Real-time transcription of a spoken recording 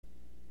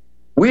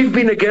We've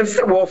been against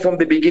the war from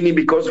the beginning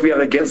because we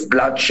are against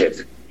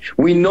bloodshed.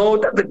 We know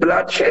that the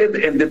bloodshed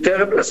and the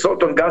terrible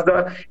assault on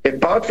Gaza,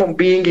 apart from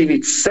being in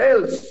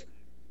itself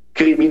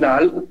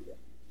criminal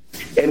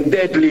and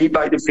deadly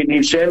by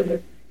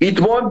definition, it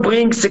won't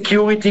bring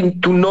security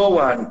to no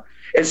one,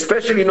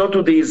 especially not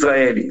to the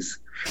Israelis.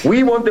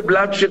 We want the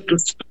bloodshed to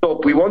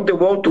stop. We want the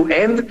war to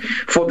end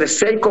for the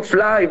sake of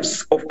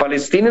lives of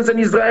Palestinians and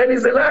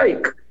Israelis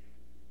alike.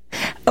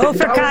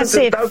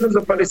 Thousands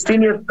of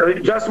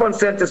Palestinians, just one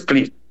sentence,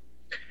 please.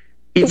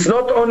 It's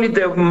not only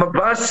the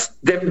bus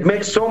that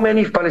makes so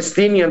many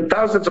Palestinians,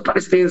 thousands of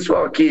Palestinians who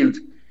are killed.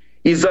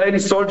 Israeli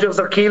soldiers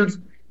are killed.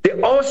 The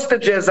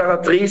hostages are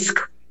at risk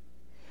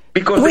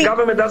because the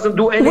government doesn't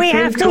do anything. We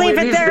have to leave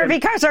it there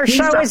because our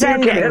show is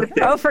ending.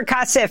 Ofer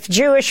Kasif,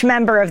 Jewish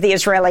member of the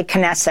Israeli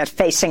Knesset,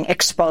 facing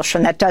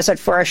expulsion. That does it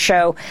for our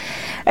show.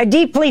 A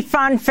deeply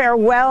fond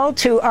farewell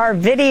to our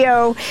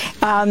video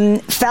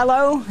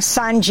fellow,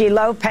 Sanji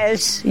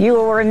Lopez. You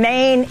will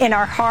remain in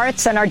our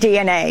hearts and our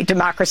DNA.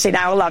 Democracy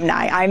Now!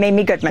 Alumni. I'm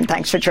Amy Goodman.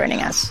 Thanks for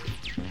joining us.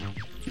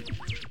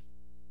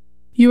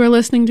 You are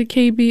listening to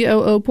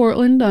KBOO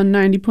Portland on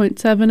 90.7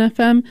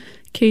 FM,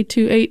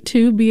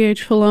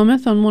 K282BH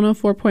Philomath on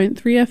 104.3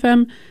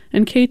 FM,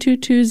 and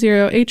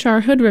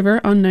K220HR Hood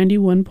River on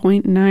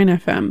 91.9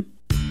 FM.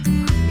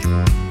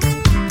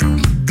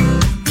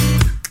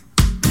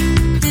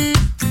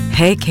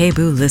 Hey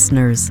KBOO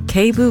listeners,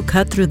 KBOO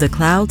cut through the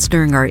clouds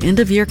during our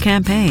end-of-year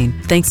campaign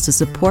thanks to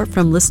support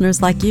from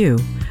listeners like you.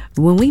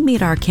 When we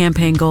meet our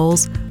campaign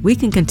goals, we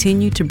can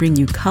continue to bring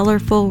you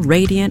colorful,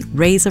 radiant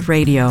rays of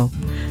radio.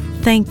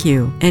 Thank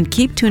you, and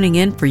keep tuning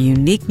in for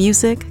unique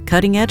music,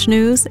 cutting-edge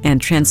news,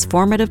 and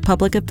transformative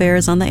public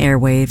affairs on the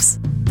airwaves.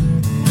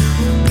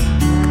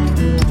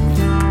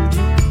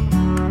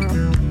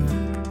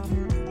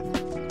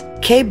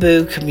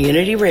 KBOO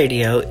Community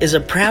Radio is a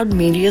proud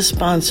media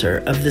sponsor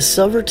of the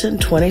Silverton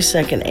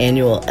 22nd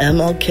Annual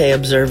MLK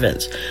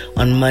Observance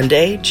on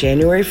Monday,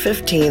 January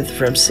 15th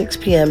from 6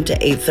 p.m. to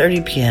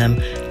 8:30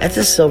 p.m. at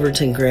the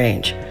Silverton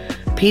Grange.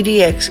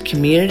 PDX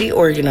community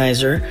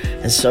organizer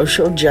and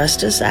social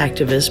justice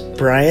activist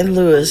Brian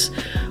Lewis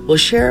will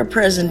share a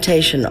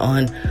presentation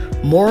on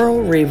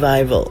moral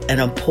revival and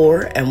a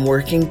poor and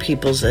working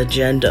people's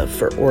agenda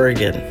for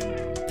Oregon.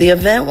 The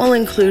event will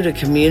include a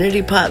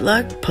community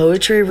potluck,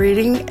 poetry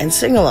reading, and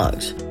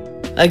sing-alongs.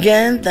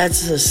 Again,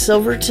 that's the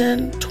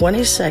Silverton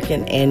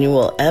 22nd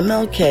Annual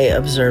MLK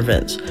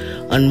Observance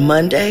on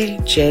Monday,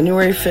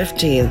 January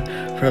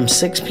 15th from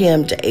 6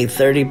 p.m. to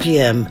 8:30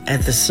 p.m.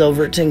 at the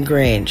Silverton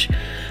Grange,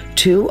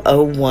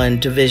 201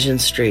 Division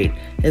Street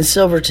in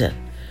Silverton.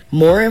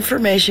 More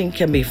information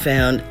can be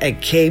found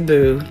at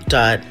kboo.fm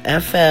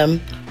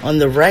on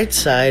the right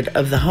side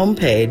of the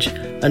homepage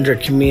under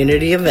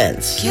Community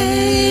Events.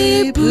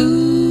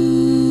 KBOO.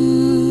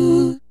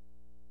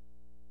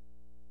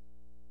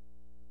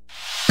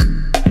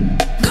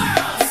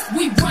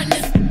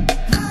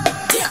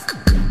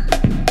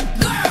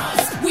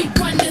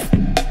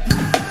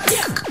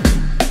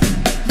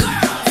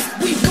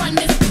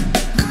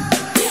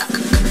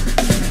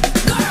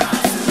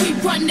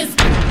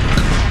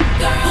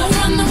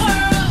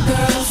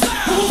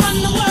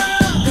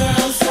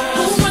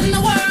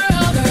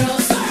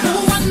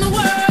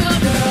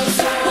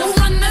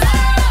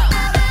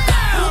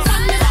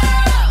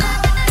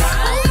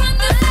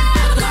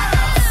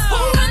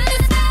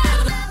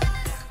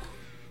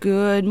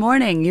 Good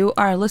morning. You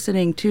are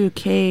listening to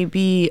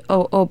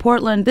KBOO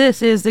Portland.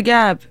 This is The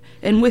Gap.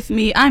 And with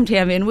me, I'm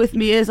Tammy, and with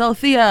me is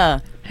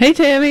Althea. Hey,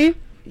 Tammy.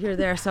 You're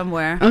there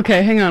somewhere.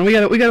 Okay, hang on. We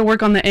gotta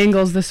work on the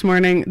angles this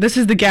morning. This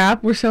is The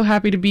Gap. We're so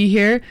happy to be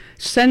here.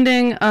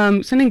 Sending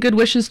good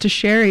wishes to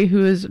Sherry,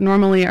 who is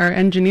normally our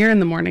engineer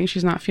in the morning.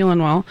 She's not feeling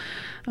well.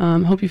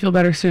 Hope you feel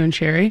better soon,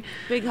 Sherry.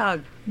 Big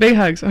hug. Big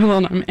hugs. Hold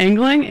on. I'm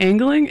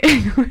angling.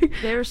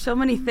 There are so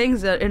many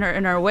things that in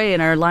our way,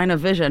 in our line of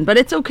vision, but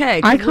it's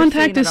okay. Eye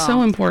contact is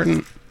so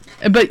important.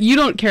 But you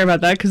don't care about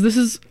that because this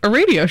is a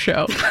radio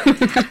show.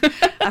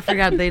 I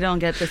forgot they don't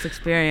get this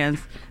experience.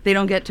 They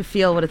don't get to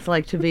feel what it's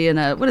like to be in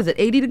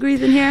 80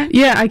 degrees in here?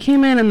 Yeah, I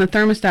came in and the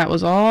thermostat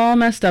was all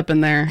messed up in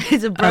there.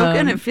 Is it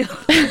broken? It feels...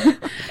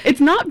 It's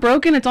not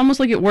broken. It's almost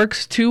like it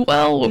works too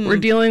well, what we're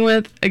dealing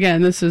with.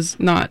 Again, this is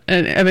not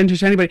of interest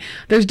to anybody.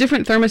 There's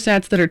different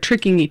thermostats that are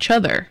tricking each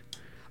other.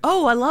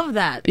 Oh, I love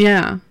that.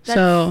 Yeah.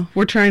 So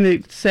we're trying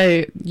to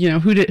say,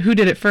 who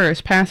did it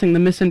first, passing the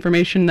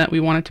misinformation that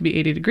we want it to be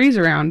 80 degrees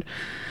around,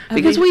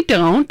 because we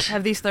don't.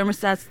 Have these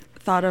thermostats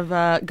thought of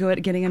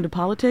getting into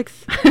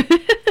politics?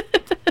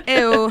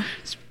 Ew.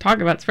 Talk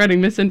about spreading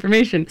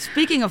misinformation.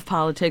 Speaking of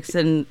politics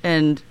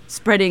and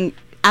spreading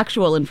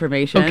actual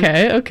information.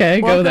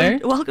 Okay, go there.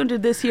 Welcome to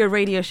this here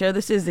radio show.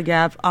 This is The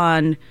Gap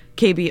on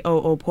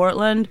KBOO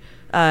Portland.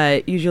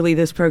 Usually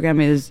this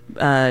program is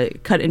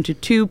cut into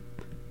two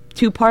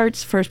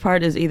parts. First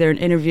part is either an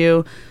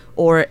interview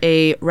or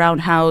a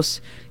roundhouse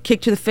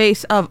kick to the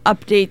face of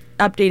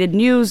updated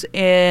news,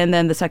 and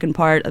then the second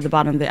part at the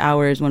bottom of the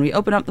hour is when we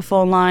open up the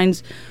phone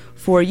lines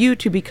for you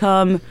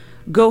to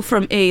go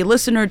from a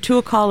listener to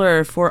a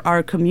caller for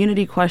our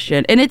community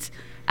question. And it's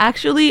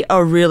actually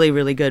a really,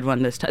 really good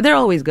one this time. They're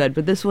always good,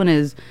 but this one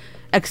is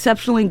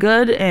exceptionally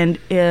good, and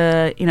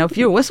if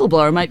you're a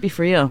whistleblower, it might be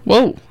for you.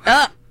 Whoa.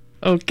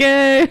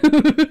 Okay.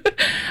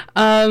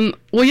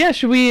 Well, yeah.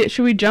 Should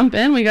we jump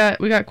in? We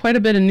got quite a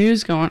bit of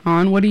news going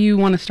on. What do you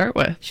want to start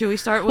with? Should we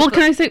start with? Well,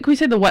 can we say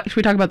should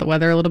we talk about the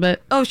weather a little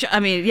bit? Oh, sure. I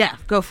mean, yeah.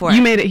 Go for it.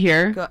 You made it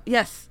here.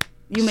 Yes,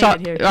 you made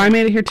it here. I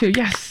made it here too.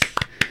 Yes.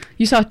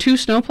 You saw 2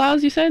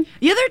 snowplows, you said?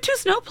 Yeah, there are 2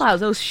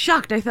 snowplows. I was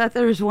shocked. I thought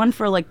there was one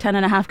for like 10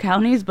 and a half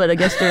counties, but I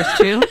guess there's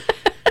 2.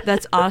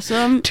 That's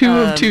awesome. 2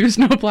 of 2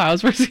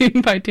 snowplows were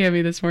seen by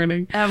Tammy this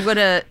morning. I'm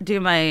gonna do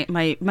my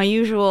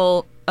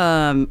usual.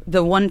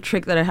 The one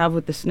trick that I have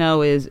with the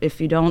snow is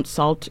if you don't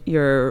salt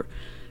your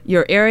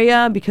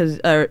area, because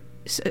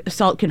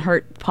salt can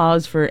hurt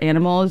paws for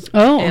animals.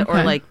 Okay.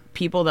 Or like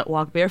people that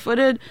walk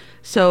barefooted.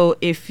 So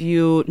if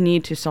you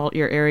need to salt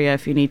your area,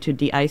 if you need to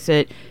de-ice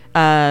it,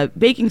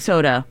 baking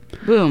soda,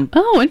 boom.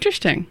 Oh,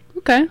 interesting.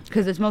 Okay.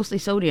 Because it's mostly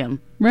sodium.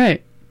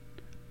 Right.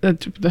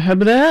 That's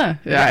yeah,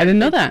 I didn't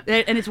know that.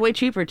 And it's way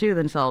cheaper too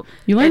than salt.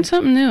 You learn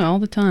something new all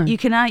the time. You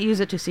cannot use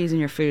it to season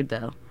your food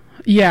though.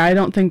 Yeah, I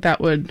don't think that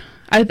would.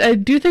 I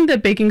do think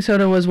that baking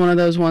soda was one of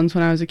those ones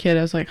when I was a kid.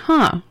 I was like,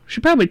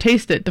 should probably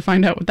taste it to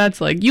find out what that's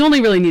like. You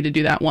only really need to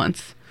do that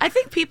once. I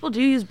think people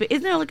do use.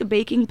 Isn't there like a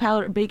baking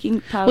powder?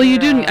 Well, you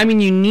do. I mean,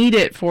 you need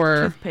it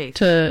for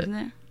toothpaste. Isn't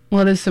it?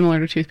 Well, it is similar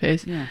to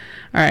toothpaste. Yeah.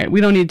 All right, we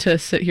don't need to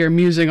sit here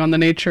musing on the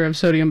nature of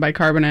sodium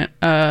bicarbonate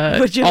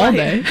all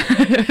day.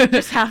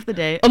 Just half the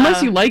day.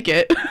 Unless you like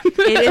it.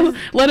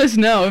 Let us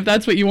know if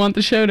that's what you want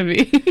the show to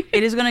be.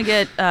 It is going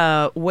to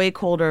get way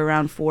colder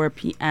around 4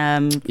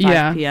 p.m.,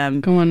 5 p.m.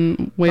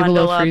 Going way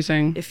below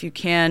freezing. If you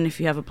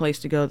have a place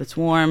to go that's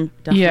warm,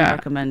 definitely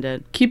recommend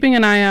it. Keeping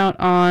an eye out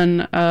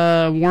on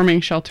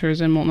warming shelters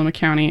in Multnomah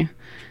County.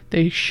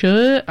 They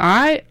should.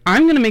 I'm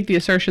going to make the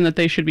assertion that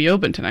they should be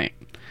open tonight.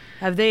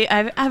 Have they?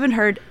 I haven't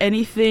heard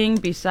anything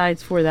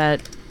besides for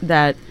that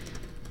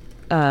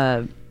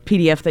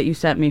PDF that you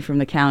sent me from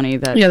the county.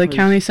 The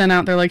county sent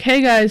out. They're like,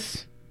 "Hey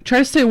guys, try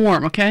to stay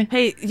warm, okay?"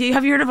 Hey,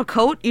 have you heard of a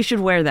coat? You should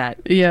wear that.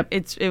 Yep.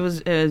 It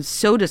was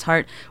so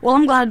disheartening. Well,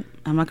 I'm glad.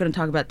 I'm not going to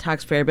talk about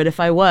taxpayer, but if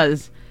I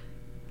was,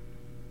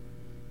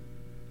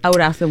 I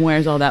would ask them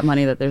where's all that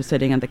money that they're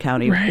sitting at the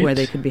county where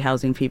they could be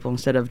housing people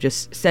instead of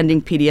just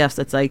sending PDFs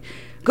that's like,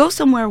 go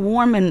somewhere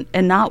warm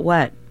and not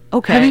wet.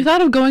 Okay. Have you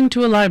thought of going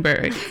to a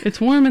library? It's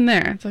warm in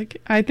there. It's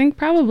like, I think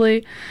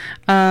probably.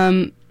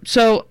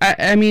 So,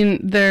 I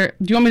mean, do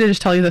you want me to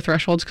just tell you the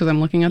thresholds because I'm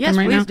looking at them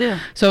right now? Yes, please do.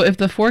 So if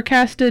the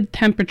forecasted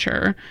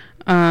temperature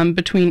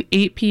between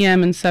 8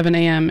 p.m. and 7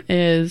 a.m.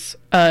 is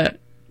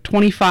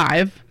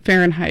 25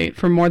 Fahrenheit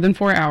for more than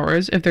 4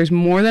 hours, if there's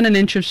more than an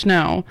inch of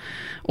snow,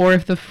 or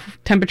if the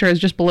temperature is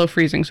just below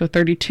freezing, so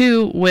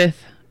 32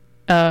 with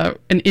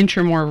an inch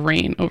or more of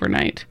rain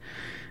overnight.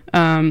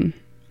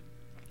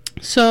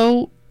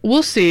 So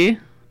we'll see.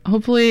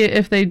 Hopefully,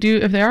 if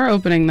they are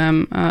opening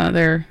them,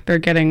 they're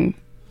getting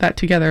that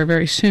together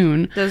very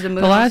soon. Does the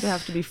moon also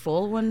have to be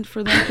full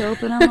for them to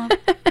open them up?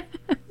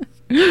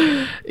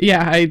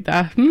 Yeah,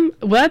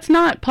 well, that's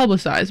not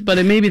publicized, but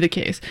it may be the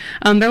case.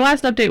 Their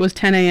last update was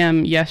 10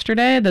 a.m.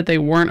 yesterday, that they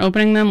weren't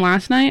opening them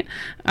last night.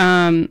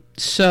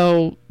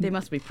 So they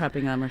must be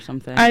prepping them or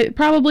something.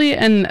 Probably,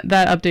 and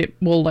that update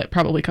will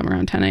probably come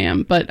around 10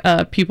 a.m.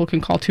 But people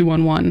can call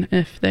 211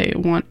 if they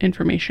want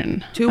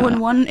information.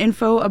 211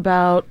 info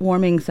about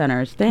warming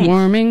centers. Thanks.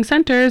 Warming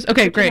centers.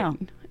 Okay, great.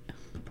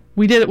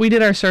 We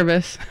did our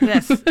service.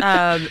 Yes.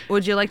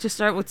 Would you like to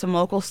start with some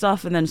local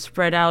stuff and then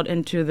spread out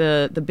into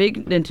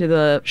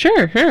the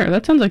Sure.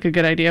 That sounds like a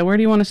good idea. Where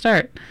do you want to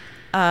start?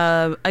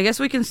 I guess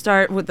we can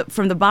start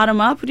from the bottom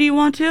up. Do you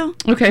want to?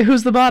 Okay,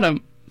 who's the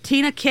bottom?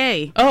 Tina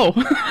K. Oh.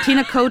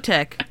 Tina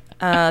Kotek,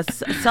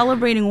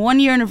 celebrating 1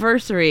 year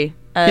anniversary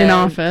in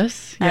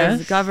office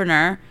as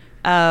governor.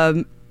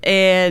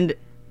 And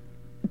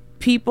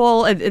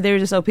people, they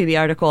just OP the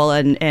article,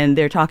 and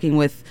they're talking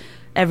with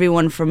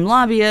everyone from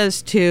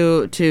lobbyists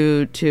to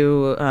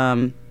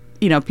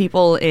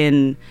people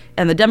in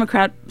the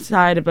Democrat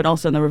side, but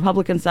also on the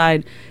Republican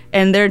side,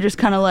 and they're just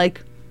kind of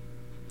like,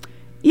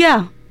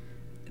 yeah,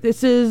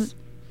 this is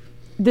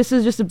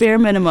just a bare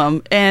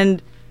minimum.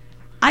 And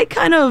I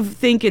kind of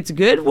think it's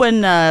good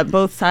when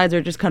both sides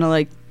are just kind of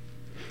like,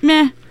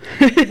 meh.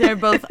 They're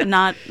both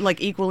not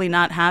like equally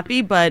not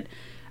happy, but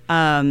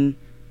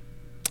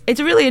it's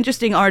a really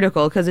interesting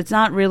article because it's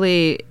not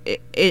really,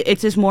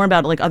 it's just more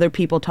about like other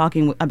people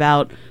talking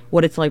about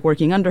what it's like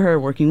working under her,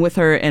 working with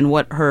her, and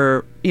what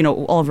her,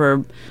 all of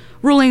her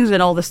rulings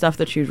and all the stuff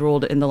that she's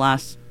ruled in the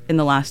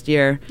last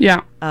year.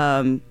 Yeah.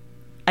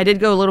 I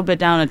did go a little bit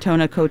down a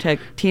Tina Kotek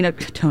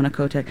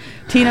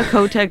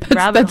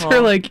rabbit that's hole.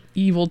 Her like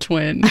evil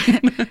twin.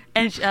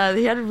 And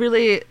he had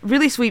really,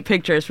 really sweet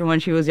pictures from when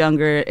she was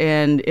younger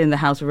and in the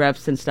House of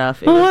Reps and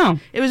stuff. Wow.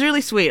 It was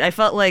really sweet. I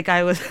felt like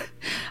I was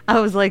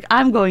like,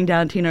 I'm going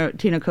down Tina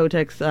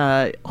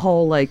Kotek's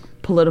whole like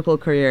political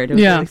career. It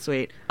was really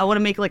sweet. I want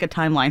to make like a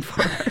timeline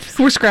for her.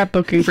 We're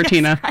scrapbooking for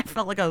Tina. I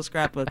felt like I was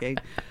scrapbooking.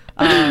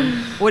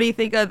 What do you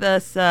think of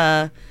this?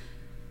 Well,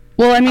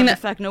 I mean, the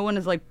fact no one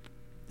is like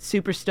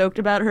super stoked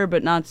about her,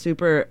 but not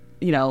super,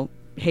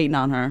 hating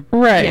on her.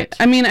 Right. Yet.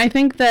 I mean, I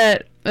think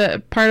that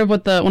part of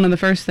what one of the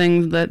first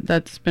things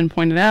that's been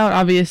pointed out,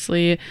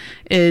 obviously,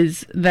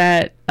 is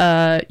that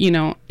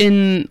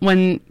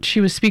when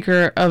she was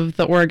Speaker of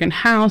the Oregon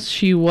House,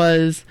 she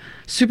was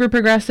super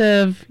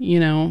progressive,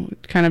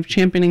 kind of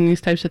championing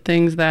these types of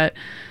things that,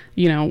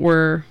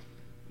 we're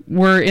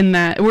in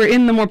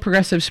the more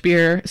progressive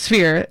sphere,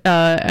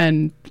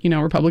 and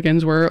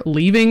Republicans were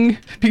leaving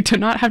to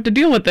not have to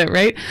deal with it,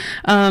 right?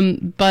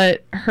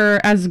 But her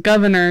as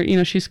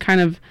governor, she's kind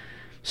of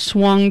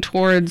swung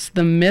towards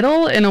the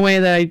middle in a way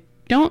that I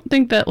don't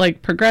think that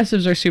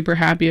progressives are super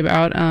happy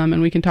about, and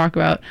we can talk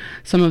about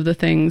some of the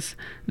things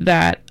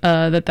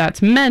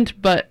that's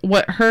meant. But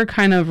what her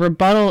kind of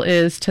rebuttal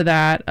is to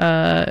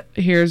that,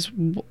 here's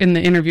in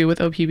the interview with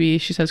OPB,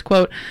 she says,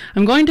 quote,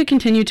 "I'm going to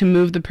continue to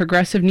move the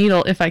progressive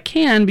needle if I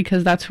can,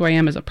 because that's who I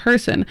am as a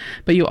person.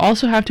 But you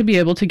also have to be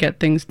able to get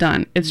things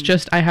done. It's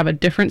just I have a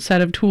different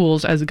set of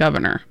tools as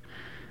governor."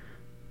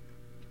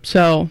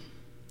 So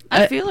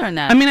I feel her in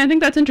that. I mean, I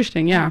think that's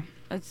interesting. Yeah.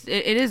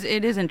 It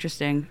is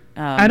interesting.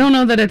 I don't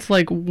know that it's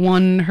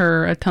won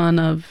her a ton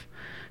of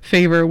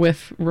favor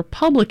with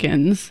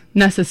Republicans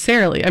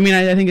necessarily. I mean,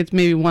 I think it's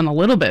maybe won a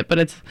little bit, but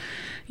it's,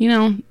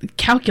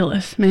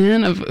 calculus,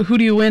 man, of who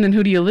do you win and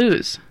who do you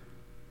lose.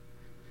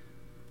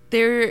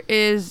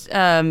 There's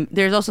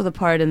also the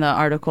part in the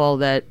article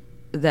that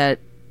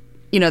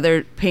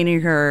they're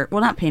painting her,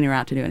 well, not painting her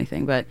out to do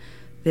anything, but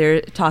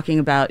they're talking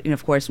about,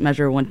 of course,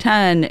 Measure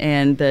 110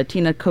 and the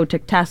Tina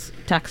Kotek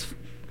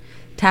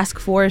task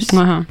force,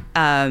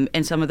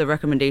 and some of the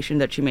recommendation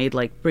that she made,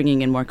 like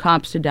bringing in more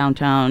cops to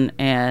downtown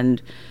and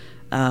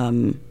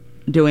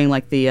doing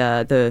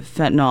the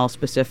fentanyl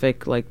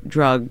specific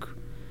drug,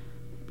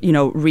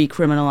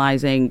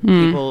 recriminalizing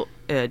people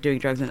doing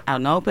drugs out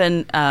in the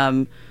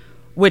open,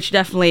 which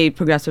definitely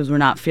progressives were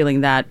not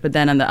feeling that. But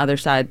then on the other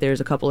side, there's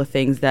a couple of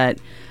things that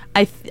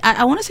I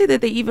want to say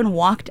that they even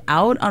walked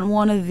out on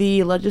one of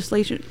the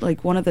legislation,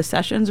 one of the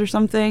sessions or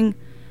something.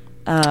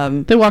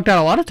 They walked out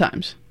a lot of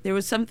times. There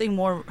was something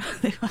more.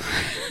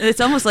 It's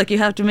almost like you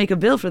have to make a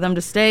bill for them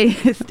to stay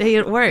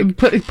at work.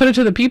 Put it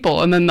to the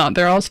people, and then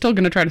they're all still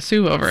going to try to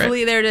sue over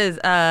it. There it is.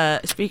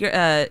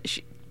 Speaker,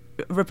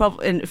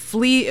 Republican,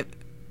 flee.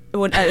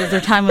 When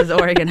their time was the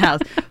Oregon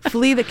House,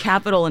 flee the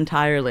Capitol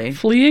entirely.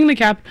 Fleeing the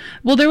cap.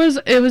 Well,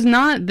 it was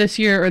not this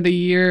year or the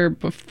year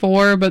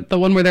before, but the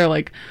one where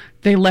they're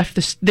they left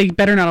they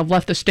better not have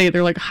left the state.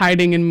 They're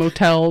hiding in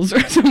motels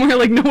or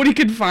somewhere, nobody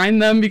could find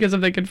them, because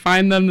if they could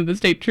find them, then the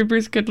state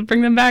troopers could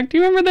bring them back. Do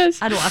you remember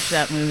this? I'd watch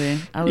that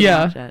movie. I would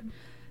watch that.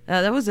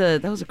 That was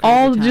a crazy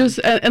all time. Just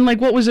and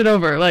what was it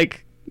over?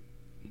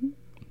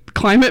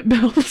 Climate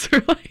bills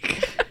or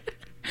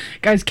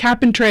guys,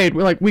 cap and trade.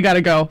 We're we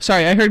gotta go.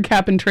 Sorry, I heard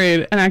cap and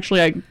trade, and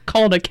actually I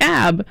called a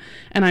cab,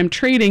 and I'm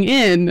trading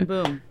in.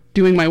 Boom.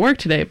 Doing my work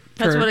today.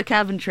 That's what a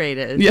cap and trade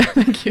is. Yeah,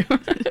 thank you.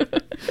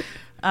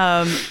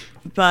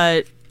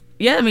 But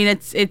yeah, I mean,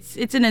 it's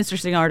an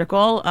interesting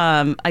article.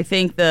 I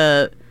think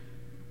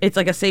it's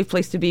a safe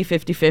place to be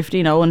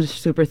 50-50. No one's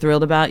super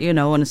thrilled about you.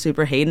 No one is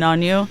super hating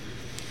on you.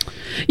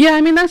 Yeah,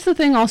 I mean, that's the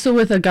thing also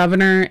with a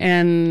governor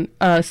and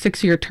a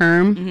 6-year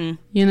term,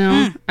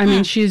 I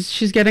mean,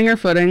 she's getting her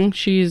footing.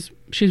 She's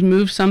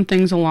moved some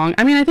things along.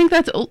 I mean, I think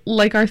that's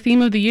our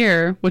theme of the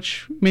year,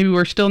 which maybe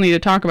we still need to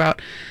talk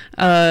about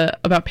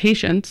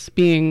patience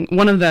being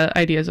one of the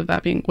ideas of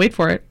that being, wait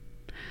for it.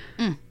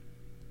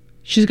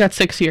 She's got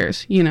 6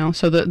 years,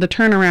 so the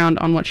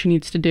turnaround on what she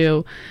needs to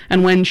do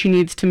and when she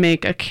needs to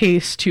make a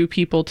case to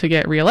people to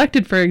get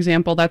reelected, for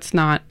example, that's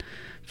not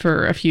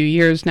for a few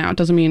years now. It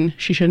doesn't mean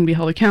she shouldn't be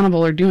held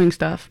accountable or doing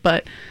stuff,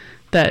 but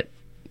that,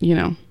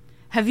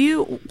 Have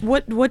you,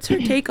 what's her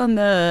take on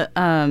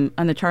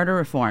the charter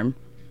reform?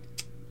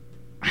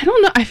 I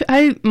don't know.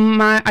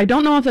 I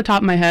don't know off the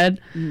top of my head.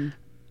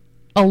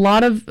 A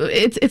lot of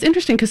it's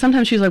interesting because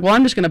sometimes she's well,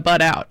 I'm just going to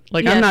butt out.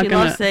 I'm not going to. She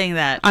loves saying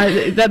that.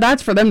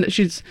 That's for them.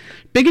 She's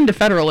big into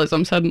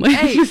federalism suddenly.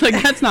 Hey. She's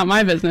that's not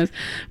my business.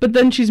 But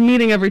then she's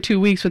meeting every 2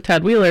 weeks with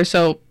Ted Wheeler.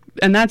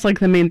 And that's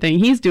the main thing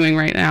he's doing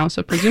right now.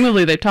 So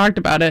presumably they talked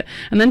about it.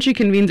 And then she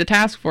convenes a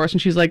task force and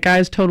she's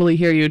guys, totally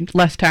hear you.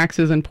 Less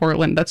taxes in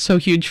Portland. That's so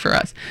huge for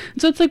us.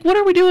 And so it's what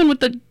are we doing with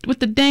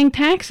the dang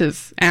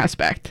taxes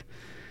aspect?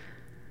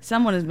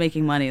 Someone is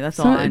making money. That's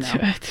all I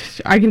know.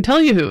 I can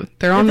tell you who.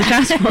 They're on the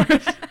task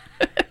force.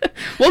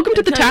 Welcome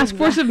to the task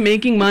force of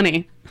making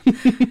money.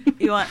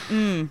 You want?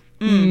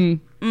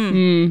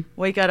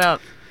 Wake it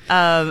up.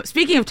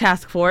 Speaking of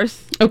task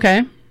force.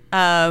 Okay.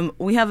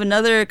 We have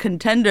another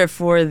contender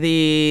for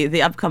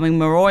the upcoming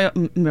mayoral. I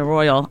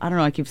don't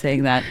know. I keep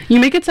saying that. You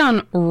make it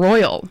sound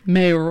royal.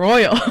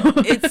 Mayoral.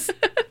 It's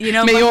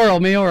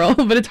mayoral,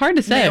 but it's hard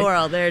to say.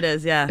 Mayoral. There it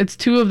is. Yeah. It's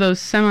two of those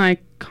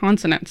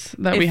semi-consonants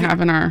that we have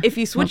in our. If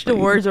you switch the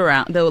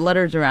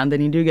letters around,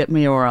 then you do get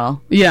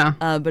mayoral. Yeah.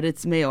 But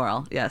it's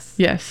mayoral. Yes.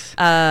 Yes.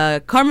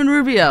 Carmen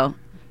Rubio.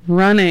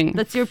 Running.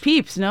 That's your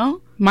peeps,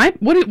 no?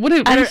 What did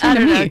you say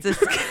to me?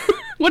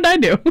 What What'd I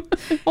do?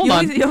 Hold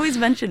on. You always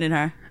mention in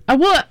her.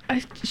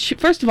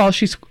 First of all,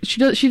 she's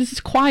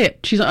quiet.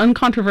 She's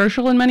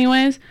uncontroversial in many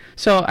ways.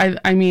 So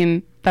I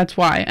mean, that's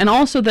why. And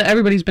also that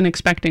everybody's been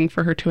expecting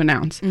for her to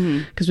announce,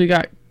 because we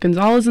got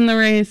Gonzalez in the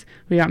race,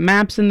 we got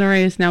Mapps in the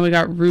race, now we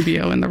got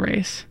Rubio in the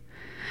race.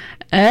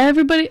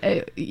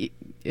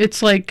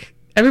 It's like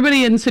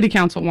everybody in city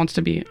council wants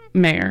to be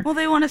mayor. Well,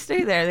 they want to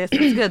stay there. It's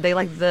good. They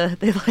like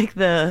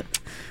the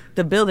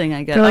building,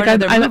 I guess. They're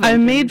like, I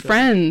made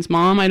friends,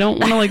 Mom. I don't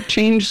want to like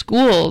change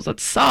schools. That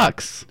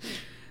sucks.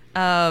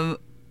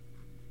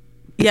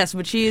 Yes,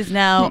 but she is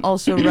now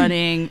also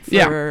running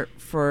for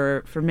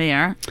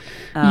mayor.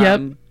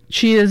 Yep,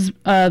 she is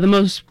the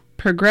most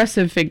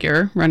progressive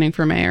figure running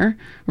for mayor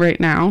right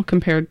now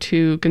compared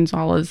to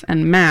Gonzalez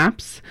and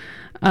Mapps.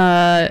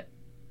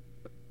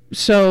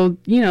 So,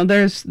 you know,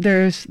 there's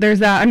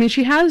that. I mean,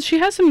 she has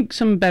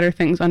some better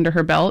things under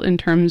her belt in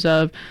terms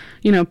of,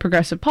 you know,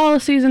 progressive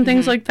policies and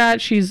things like that.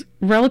 She's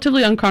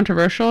relatively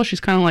uncontroversial. She's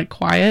kind of like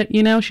quiet,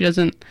 you know. She's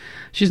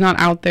not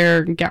out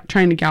there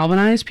trying to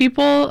galvanize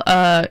people,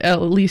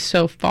 at least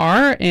so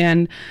far.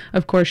 And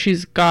of course,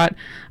 she's got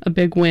a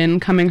big win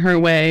coming her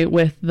way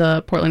with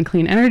the Portland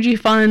Clean Energy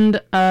Fund,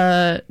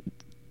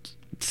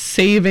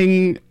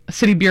 saving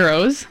city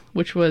bureaus,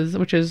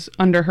 which is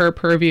under her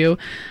purview,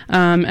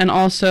 and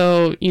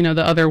also, you know,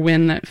 the other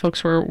win that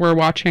folks were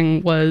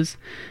watching was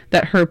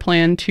that her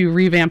plan to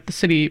revamp the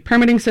city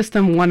permitting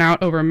system won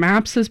out over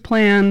Mapps's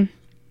plan.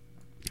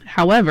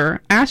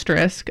 However,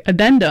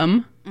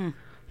 addendum,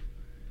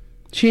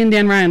 she and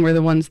Dan Ryan were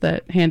the ones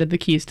that handed the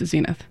keys to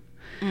Zenith.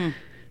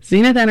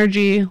 Zenith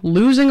Energy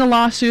losing a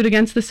lawsuit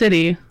against the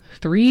city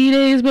 3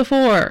 days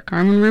before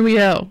Carmen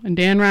Rubio and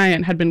Dan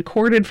Ryan had been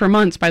courted for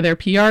months by their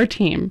PR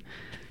team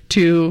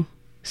to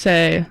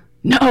say,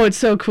 no, it's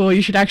so cool.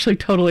 You should actually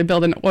totally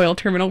build an oil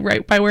terminal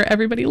right by where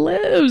everybody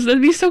lives.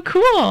 That'd be so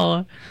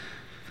cool.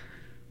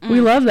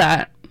 We love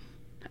that.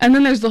 And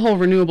then there's the whole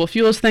renewable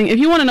fuels thing. If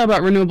you want to know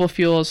about renewable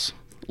fuels,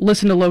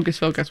 listen to Locus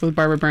Focus with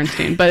Barbara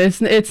Bernstein. But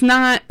it's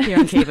not here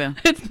on Cable.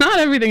 It's not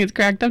everything it's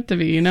cracked up to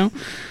be, you know.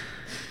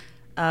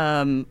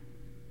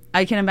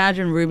 I can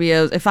imagine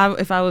Rubio's. If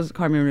I was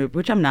Carmen Rubio,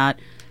 which I'm not,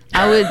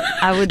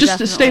 I would just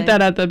to state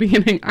that at the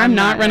beginning. I'm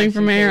not running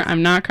for mayor.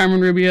 I'm not Carmen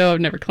Rubio. I've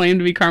never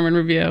claimed to be Carmen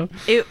Rubio.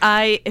 If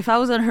I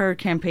was on her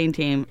campaign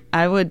team,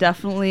 I would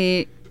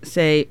definitely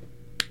say,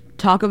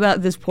 talk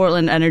about this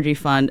Portland Energy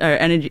Fund or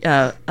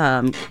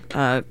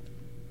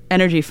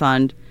energy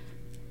fund.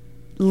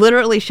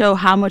 Literally show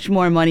how much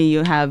more money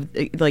you have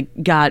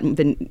got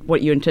than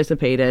what you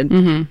anticipated,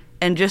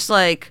 and just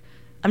like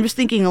I'm just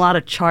thinking a lot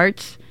of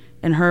charts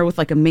and her with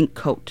like a mink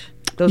coat.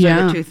 Those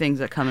are the two things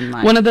that come in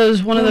mind. One of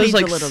those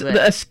like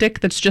a stick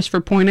that's just for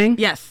pointing.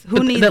 Yes.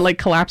 That like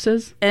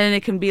collapses? And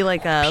it can be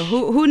like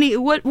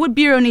what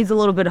bureau needs a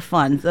little bit of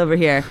funds over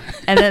here?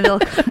 And then they'll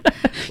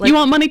you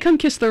want money? Come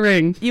kiss the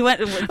ring. You went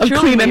of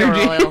clean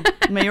energy.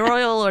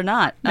 Mayoral or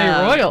not.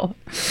 Mayoral.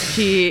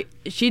 She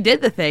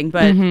did the thing,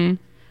 but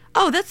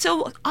that's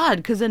so odd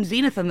because then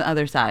Zenith on the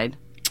other side.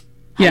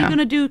 How are you going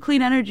to do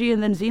clean energy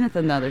and then Zenith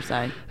on the other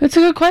side? That's a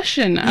good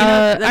question.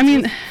 I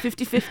mean,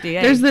 50-50.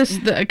 Eh? There's this,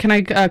 can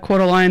I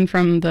quote a line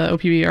from the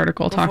OPB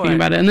article talking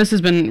about it? And this has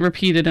been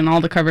repeated in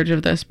all the coverage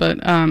of this, but,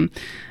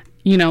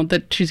 you know,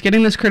 that she's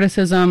getting this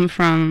criticism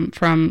from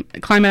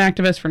climate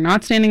activists for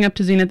not standing up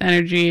to Zenith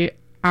Energy.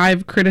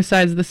 I've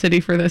criticized the city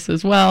for this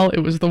as well.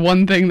 It was the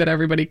one thing that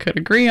everybody could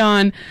agree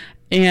on.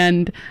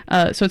 And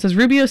so it says,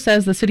 Rubio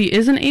says the city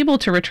isn't able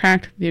to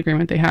retract the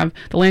agreement they have,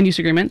 the land use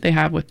agreement they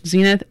have with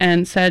Zenith,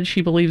 and said she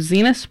believes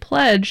Zenith's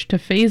pledge to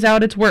phase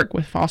out its work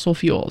with fossil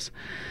fuels.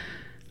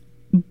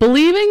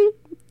 Believing,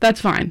 that's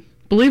fine.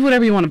 Believe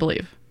whatever you want to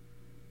believe.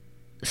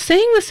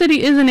 Saying the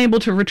city isn't able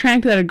to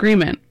retract that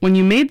agreement when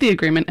you made the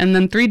agreement and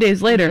then 3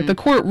 days later the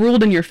court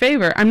ruled in your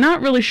favor, I'm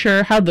not really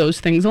sure how those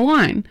things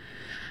align.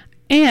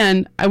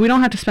 And we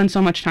don't have to spend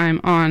so much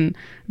time on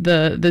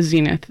the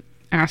Zenith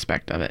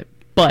aspect of it.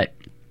 But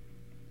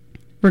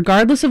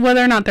regardless of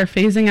whether or not they're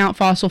phasing out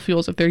fossil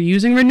fuels, if they're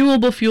using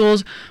renewable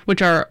fuels,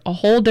 which are a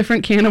whole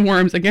different can of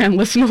worms, again,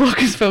 listen to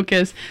Locus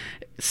Focus,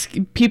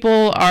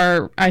 people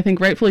are, I think,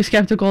 rightfully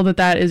skeptical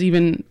that is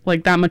even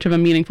like that much of a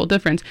meaningful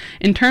difference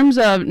in terms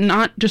of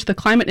not just the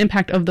climate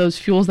impact of those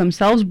fuels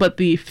themselves, but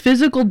the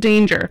physical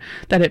danger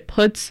that it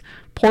puts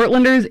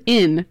Portlanders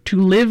in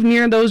to live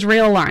near those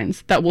rail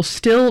lines that will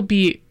still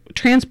be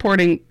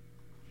transporting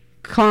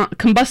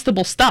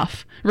combustible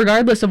stuff,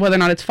 regardless of whether or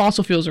not it's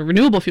fossil fuels or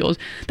renewable fuels.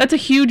 That's a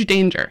huge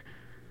danger.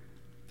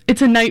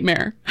 It's a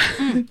nightmare.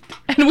 And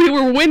we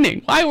were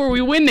winning. Why were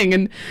we winning?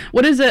 And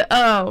what is it?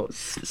 Oh,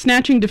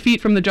 snatching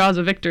defeat from the jaws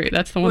of victory.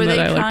 That's the one that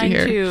I like to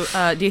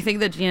hear. Do you think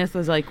that Zenith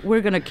was like,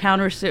 we're going to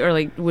counter-sue, or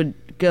like would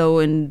go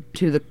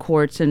into the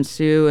courts and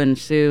sue?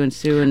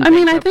 And I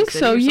mean, I think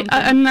so. Yeah,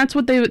 and that's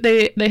what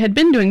they had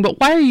been doing. But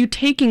why are you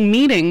taking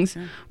meetings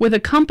with a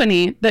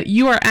company that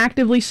you are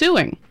actively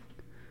suing?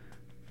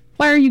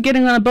 Why are you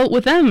getting on a boat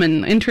with them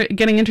and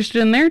getting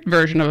interested in their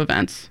version of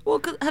events?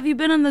 Well, have you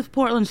been on the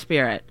Portland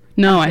Spirit?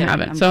 No, I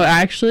haven't. So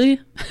actually,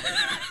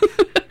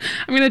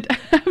 I'm going to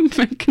have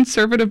a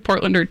conservative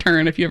Portlander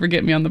turn if you ever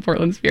get me on the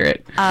Portland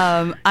Spirit.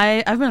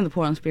 I've been on the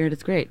Portland Spirit.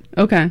 It's great.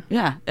 Okay.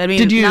 Yeah. I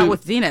mean, not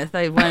with Zenith.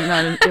 I went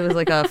on, it was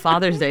like a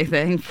Father's Day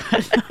thing.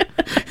 But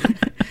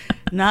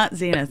not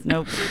Zenith.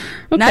 Nope.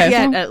 Okay, not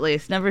yet, at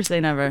least. Never say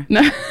never.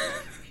 No.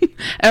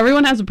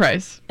 Everyone has a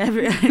price.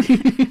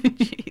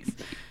 Jeez.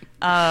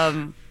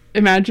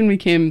 Imagine we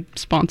came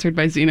sponsored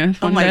by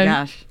Zenith one day. Oh my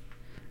gosh.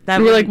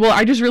 We're like, well,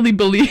 I just really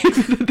believe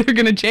that they're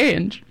going to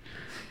change.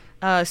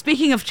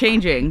 Speaking of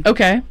changing.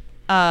 Okay.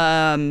 Or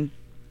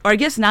I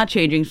guess not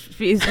changing.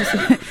 Staying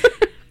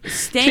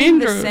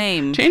the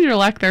same. Change or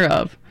lack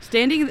thereof.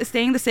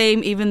 Staying the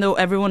same even though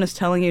everyone is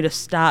telling you to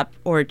stop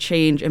or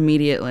change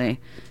immediately.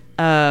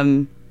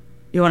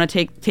 You want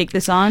to take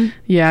this on?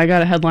 Yeah, I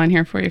got a headline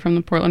here for you from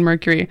the Portland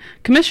Mercury.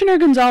 Commissioner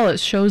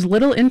Gonzalez shows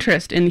little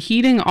interest in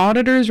heeding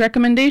auditors'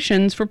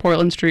 recommendations for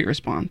Portland street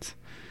response.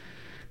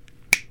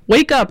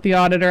 Wake up, the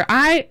auditor.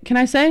 I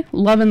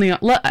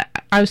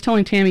was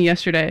telling Tammy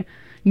yesterday,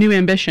 new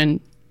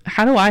ambition.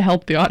 How do I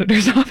help the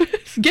auditor's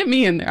office? Get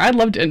me in there. I'd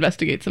love to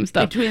investigate some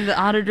stuff. Between the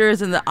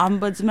auditors and the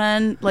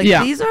ombudsman,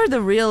 these are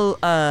the real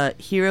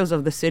heroes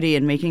of the city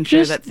in making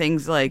sure that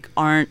things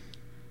aren't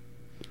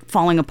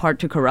falling apart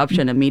to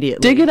corruption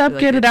immediately. Dig it up,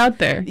 get it out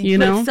there. You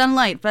know,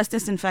 sunlight, best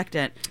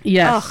disinfectant.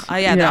 Yes. Oh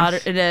yeah. Yes. The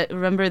auditor.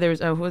 Remember,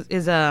 there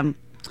was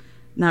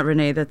not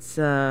Renee. That's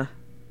the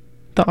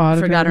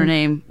auditor. Forgot her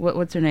name.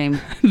 What's her name?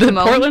 The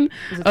Simone? Portland.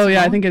 Oh Simone?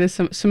 yeah, I think it is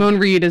Simone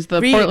Reed is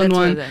the Portland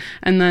one,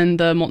 and then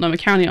the Multnomah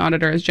County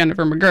auditor is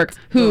Jennifer McGurk,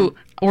 who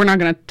we're not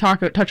going to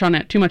touch on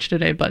it too much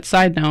today. But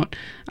side note,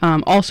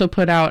 also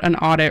put out an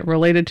audit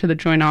related to the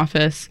joint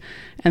office,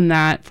 and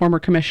that former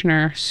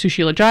Commissioner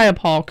Sushila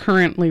Jayapal,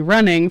 currently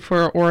running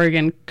for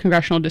Oregon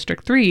Congressional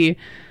District 3,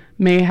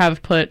 may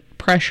have put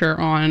pressure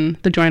on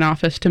the joint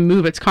office to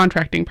move its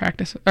contracting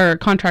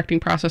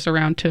process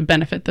around to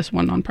benefit this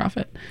one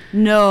nonprofit.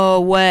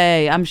 No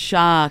way. I'm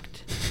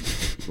shocked.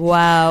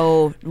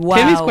 Wow.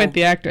 Tammy's quite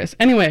the actress.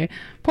 Anyway,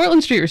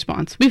 Portland Street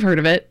Response. We've heard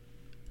of it.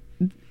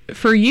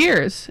 For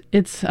years,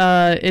 it's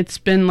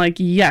been like,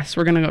 yes,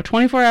 we're going to go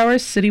 24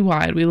 hours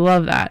citywide. We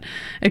love that.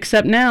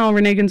 Except now,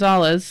 Rene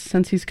Gonzalez,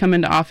 since he's come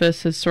into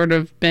office, has sort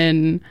of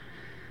been...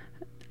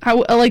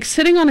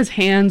 sitting on his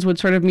hands would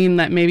sort of mean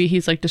that maybe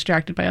he's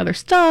distracted by other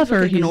stuff,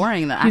 or he's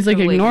ignoring them. He's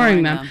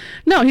ignoring them.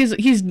 No, he's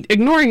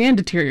ignoring and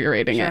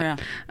deteriorating it.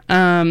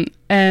 Yeah.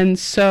 And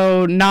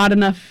so not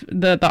enough.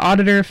 The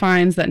auditor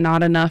finds that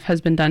not enough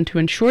has been done to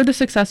ensure the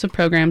success of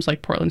programs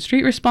like Portland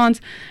Street Response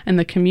and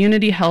the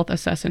Community Health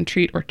Assess and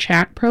Treat, or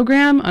CHAT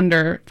program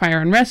under Fire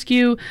and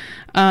Rescue.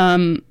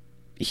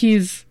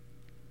 He's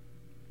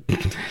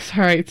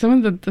sorry,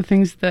 some of the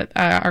things that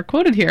are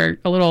quoted here are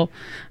a little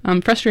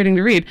frustrating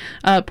to read.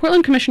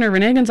 Portland Commissioner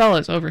Rene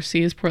Gonzalez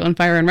oversees Portland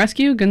Fire and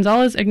Rescue.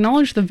 Gonzalez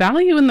acknowledged the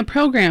value in the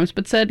programs,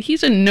 but said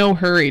he's in no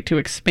hurry to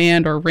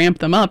expand or ramp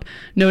them up,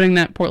 noting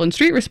that Portland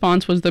Street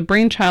Response was the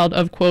brainchild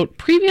of, quote,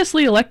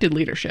 previously elected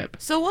leadership.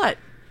 So what?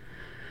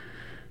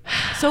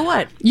 So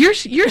what? You're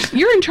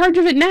in charge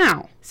of it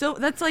now. So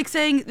that's like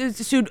saying,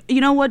 you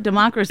know what?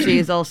 Democracy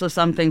is also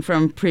something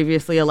from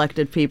previously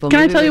elected people. Can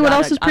I tell you what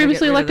else is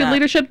previously elected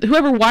leadership?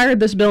 Whoever wired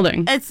this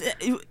building.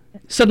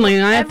 Suddenly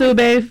I have to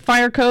obey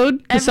fire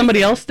code because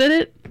somebody else did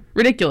it?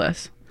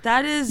 Ridiculous.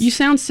 That is... You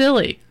sound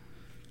silly.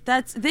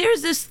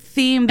 There's this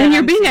theme that and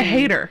you're being a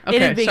hater. Okay,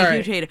 it is being a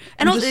huge hater.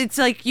 And also, it's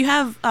like you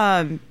have...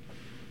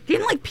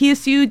 didn't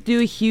PSU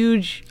do a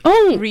huge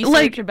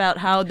research about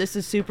how this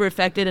is super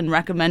effective and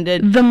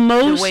recommended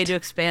the way to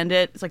expand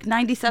it? It's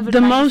 97%.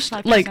 The most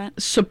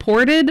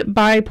supported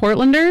by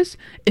Portlanders,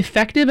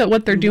 effective at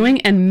what they're doing,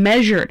 and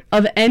measured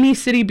of any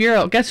city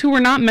bureau. Guess who we're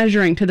not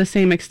measuring to the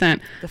same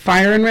extent? The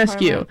Fire and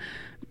Rescue,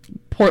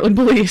 Portland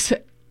Police.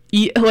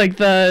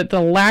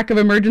 The lack of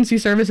emergency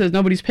services,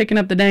 nobody's picking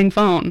up the dang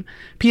phone.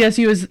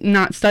 PSU is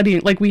not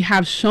studying. We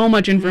have so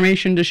much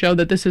information to show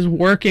that this is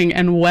working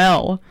and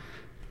well.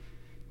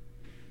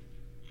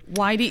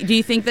 Why do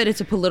you think that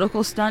it's a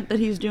political stunt that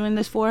he's doing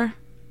this for?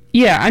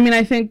 Yeah, I mean,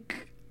 I think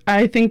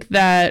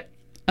that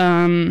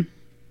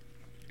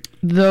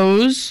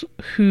those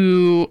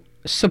who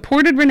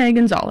supported Rene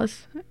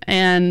Gonzalez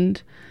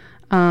and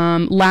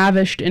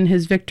lavished in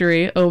his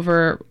victory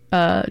over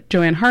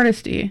Joanne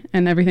Hardesty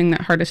and everything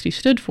that Hardesty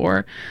stood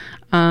for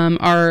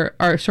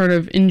are sort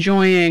of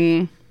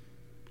enjoying,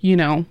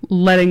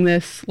 letting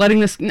this.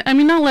 I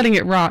mean, not letting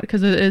it rot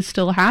because it is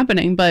still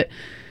happening, but.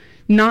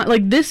 Not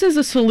this is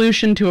a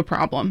solution to a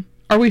problem.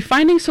 Are we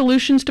finding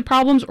solutions to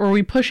problems, or are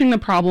we pushing the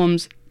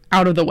problems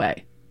out of the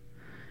way?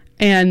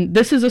 And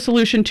this is a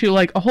solution to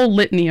a whole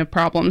litany of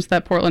problems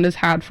that Portland has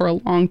had for a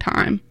long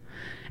time.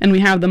 And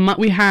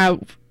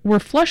we're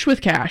flush with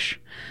cash.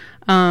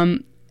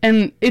 And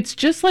it's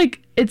just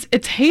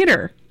it's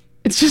hater.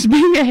 It's just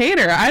being a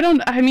hater.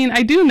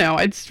 I do know.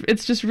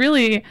 It's just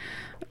really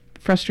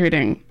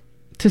frustrating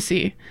to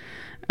see.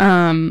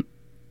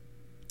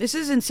 This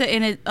is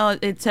insane. And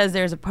it says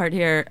there's a part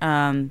here.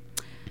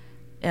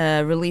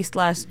 released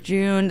last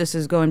June. This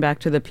is going back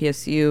to the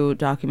PSU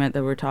document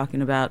that we're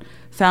talking about.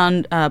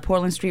 Found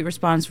Portland street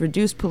response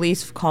reduced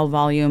police call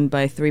volume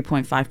by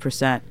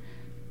 3.5%.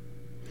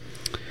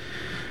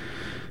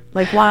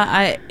 Like,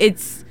 why?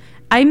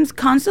 I'm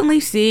constantly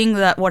seeing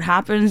that what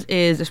happens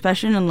is,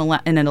 especially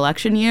in an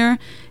election year,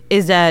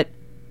 is that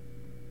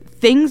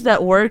things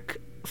that work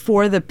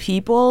for the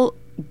people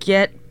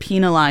get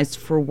penalized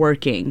for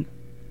working.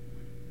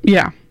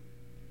 Yeah.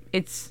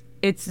 It's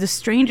the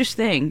strangest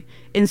thing.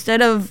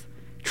 Instead of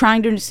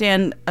trying to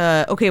understand,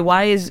 okay,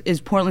 why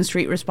is Portland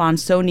street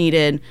response so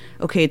needed?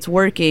 Okay, it's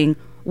working.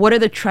 What are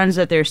the trends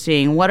that they're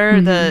seeing? What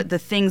are the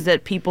things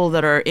that people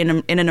that are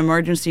in an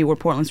emergency where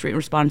Portland street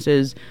response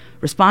is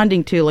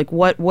responding to? Like,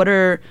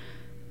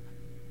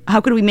 how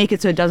could we make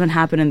it so it doesn't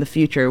happen in the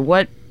future?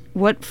 What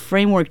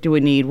framework do we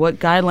need? What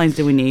guidelines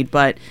do we need?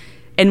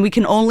 And we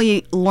can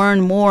only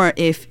learn more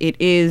if it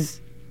is,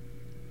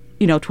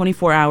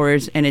 24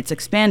 hours and it's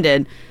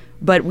expanded.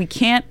 But we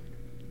can't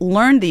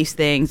learn these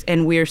things,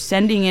 and we're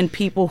sending in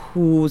people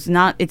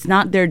it's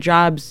not their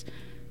jobs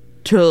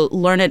to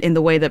learn it in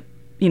the way that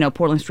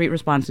Portland Street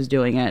Response is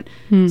doing it.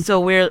 So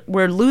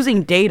we're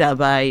losing data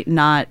by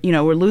not,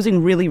 we're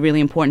losing really, really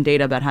important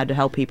data about how to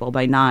help people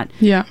by not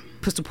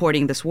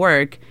supporting this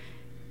work.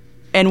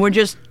 And we're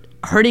just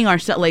hurting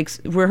ourselves. Like,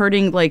 we're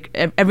hurting, like,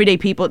 everyday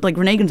people. Like,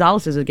 Renee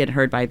Gonzalez is getting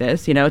hurt by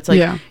this. It's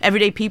like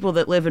everyday people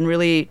that live in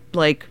really,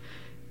 like,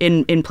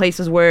 in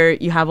places where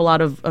you have a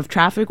lot of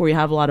traffic, where you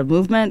have a lot of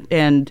movement.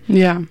 And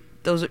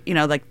those,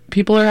 like,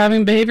 people are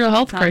having behavioral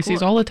health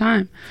crises all the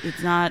time.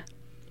 It's not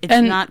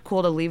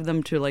cool to leave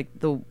them to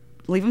the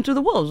wolves.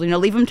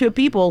 Leave them to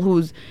people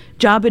whose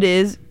job it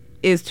is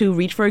to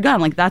reach for a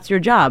gun. Like, that's your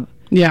job.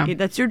 Yeah,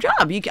 that's your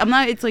job. I'm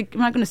not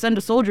going to send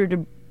a soldier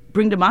to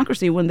bring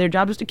democracy when their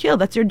job is to kill.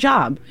 That's your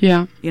job.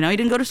 Yeah, you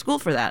didn't go to school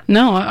for that.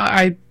 No,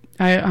 I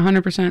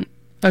 100%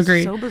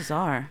 agree. So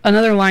bizarre.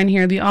 Another line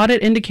here: the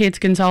audit indicates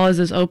Gonzalez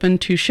is open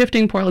to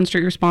shifting Portland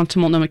Street Response to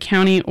Multnomah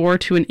County or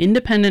to an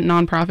independent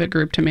nonprofit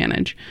group to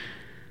manage.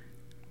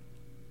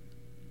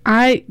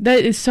 That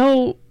is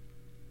so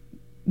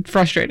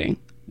frustrating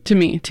to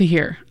me to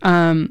hear,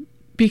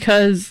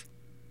 because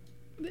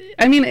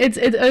I mean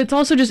it's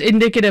also just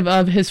indicative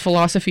of his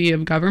philosophy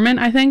of government,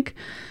 I think,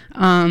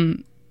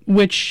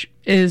 which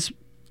is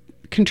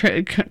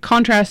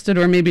contrasted,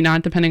 or maybe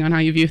not, depending on how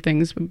you view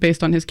things,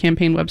 based on his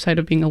campaign website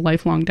of being a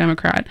lifelong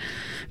Democrat.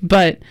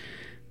 But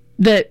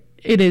that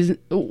it is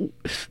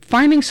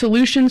finding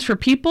solutions for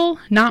people,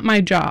 not my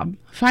job.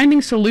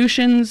 Finding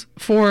solutions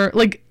for,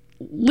 like,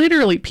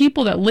 literally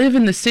people that live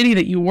in the city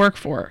that you work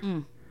for.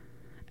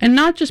 And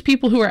not just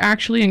people who are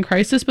actually in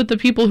crisis, but the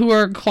people who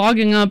are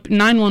clogging up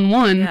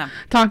 911,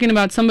 talking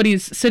about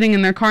somebody's sitting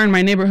in their car in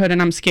my neighborhood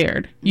and I'm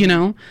scared,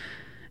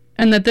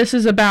 And that this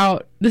is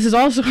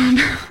also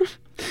about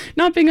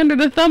not being under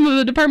the thumb of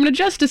the Department of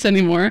Justice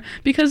anymore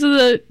because of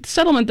the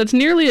settlement that's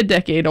nearly a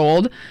decade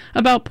old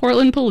about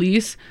Portland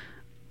police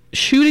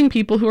shooting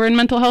people who are in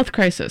mental health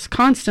crisis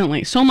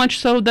constantly, so much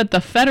so that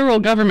the federal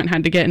government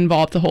had to get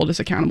involved to hold us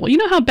accountable. You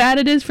know how bad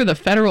it is for the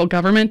federal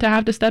government to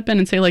have to step in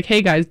and say, like,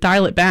 hey guys,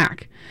 dial it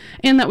back.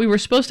 And that we were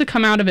supposed to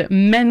come out of it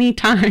many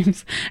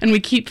times and we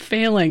keep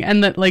failing,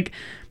 and that, like,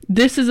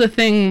 this is a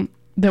thing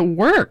that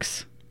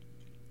works.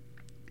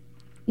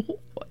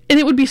 And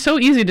it would be so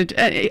easy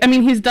to, I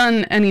mean, he's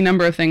done any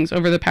number of things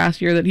over the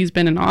past year that he's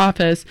been in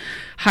office: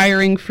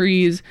 hiring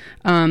freeze,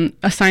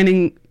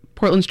 assigning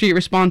Portland Street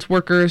Response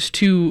workers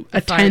to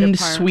attend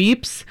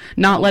sweeps,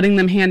 not letting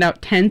them hand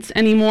out tents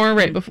anymore,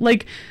 right?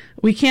 Like,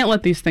 we can't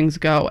let these things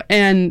go.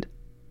 And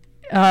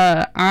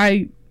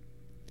they're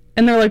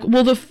like,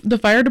 well, the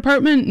fire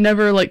department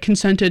never, like,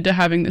 consented to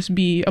having this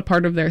be a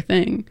part of their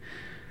thing.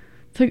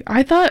 It's like,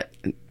 I thought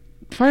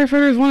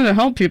firefighters wanted to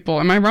help people.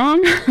 Am I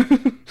wrong?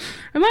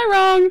 Am I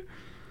wrong?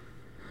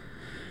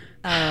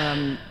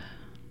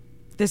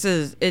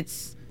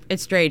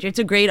 It's strange. It's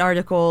a great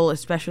article,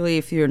 especially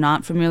if you're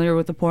not familiar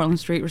with the Portland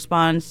Street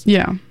Response.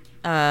 Yeah.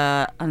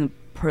 On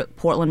the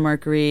Portland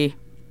Mercury.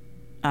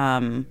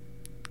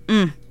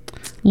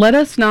 Let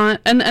us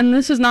not, and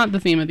this is not the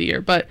theme of the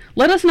year, but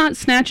let us not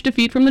snatch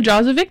defeat from the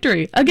jaws of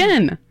victory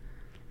again.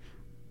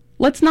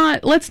 Let's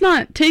not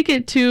take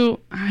it to,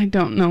 I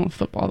don't know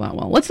football that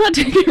well. Let's not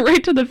take it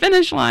right to the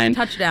finish line.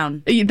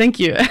 Touchdown. Thank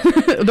you.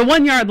 The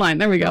 1 yard line.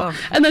 There we go. Oh.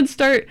 And then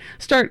start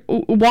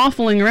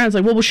waffling around. It's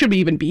like, well, should we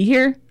even be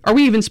here? Are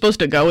we even supposed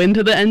to go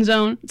into the end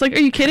zone? It's like, are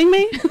you kidding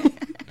me?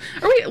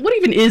 What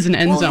even is an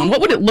end zone?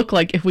 What would it look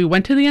like if we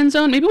went to the end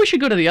zone? Maybe we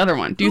should go to the other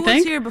one. Do you think? Who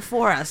was here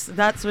before us?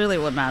 That's really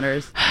what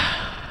matters.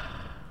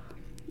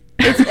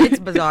 It's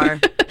bizarre.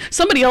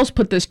 Somebody else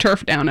put this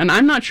turf down, and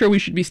I'm not sure we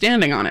should be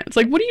standing on it. It's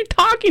like, what are you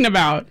talking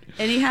about?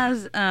 And he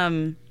has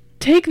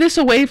take this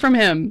away from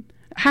him.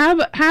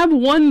 Have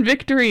one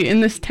victory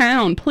in this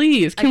town,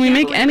 please. Can we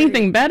make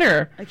anything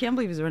better? I can't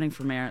believe he's running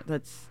for mayor.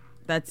 That's.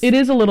 It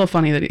is a little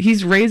funny that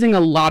he's raising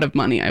a lot of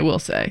money, I will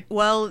say.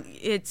 Well,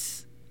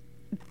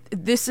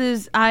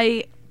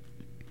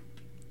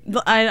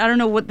 I don't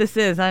know what this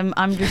is. I'm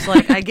just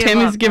like, I give Tim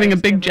up. is giving a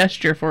big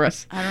gesture for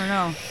us. I don't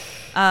know.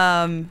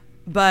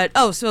 But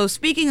so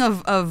speaking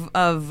of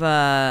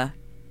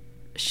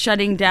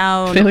shutting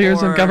down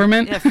failures of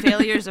government.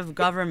 failures of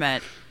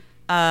government.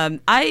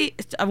 I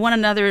went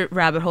another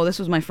rabbit hole. This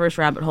was my first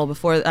rabbit hole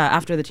before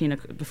the Tina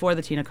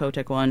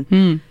Kotek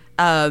one.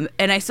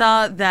 And I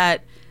saw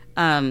that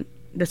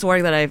this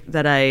org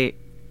that I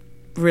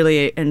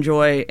really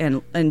enjoy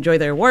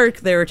their work.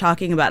 They were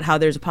talking about how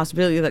there's a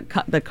possibility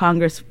that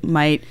Congress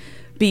might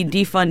be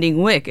defunding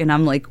WIC, and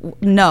I'm like,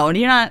 no,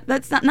 you're not.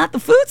 That's not the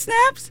food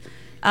snaps.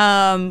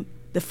 The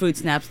food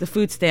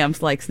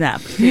stamps like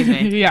SNAP. Excuse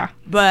me. Yeah.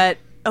 But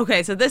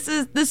okay, so this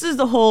is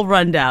the whole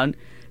rundown.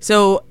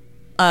 So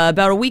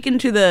about a week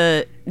into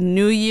the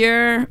new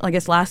year, I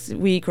guess last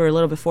week or a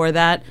little before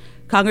that,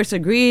 Congress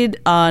agreed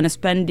on a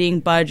spending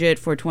budget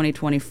for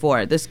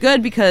 2024. This is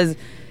good because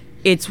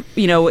it's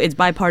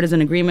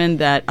bipartisan agreement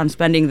that on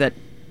spending that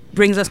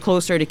brings us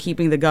closer to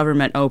keeping the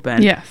government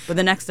open. Yes. But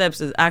the next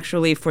steps is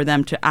actually for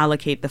them to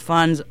allocate the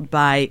funds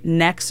by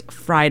next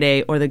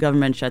Friday or the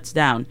government shuts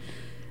down.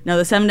 Now,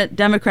 the Senate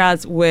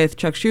Democrats with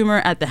Chuck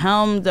Schumer at the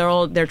helm,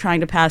 they're trying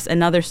to pass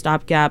another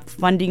stopgap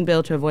funding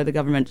bill to avoid the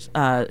government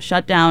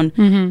shutdown.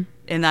 Mm-hmm.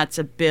 And that's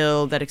a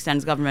bill that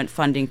extends government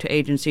funding to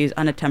agencies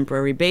on a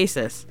temporary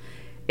basis.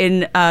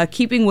 In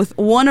keeping with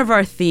one of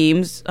our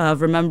themes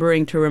of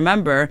remembering to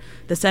remember,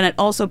 the Senate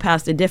also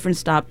passed a different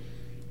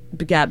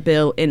stopgap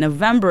bill in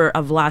November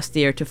of last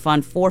year to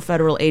fund 4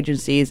 federal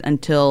agencies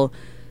until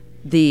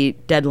the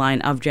deadline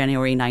of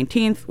January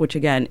 19th, which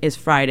again is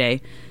Friday.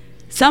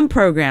 Some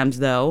programs,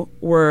 though,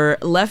 were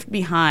left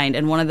behind,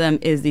 and one of them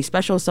is the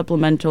Special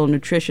Supplemental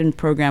Nutrition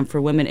Program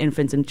for Women,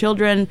 Infants, and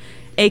Children,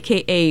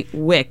 aka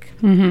WIC.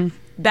 Mm-hmm.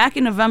 Back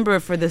in November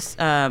before the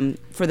stopgap,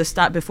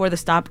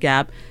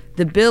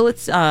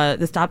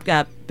 the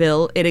stopgap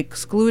bill, it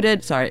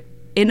excluded.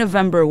 In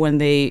November when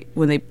they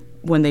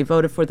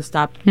voted for the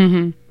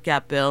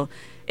stopgap bill,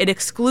 it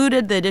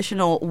excluded the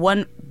additional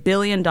 $1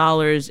 billion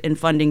in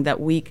funding that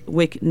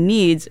WIC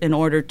needs in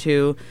order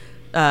to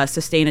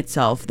sustain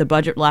itself. The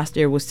budget last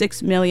year was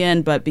 $6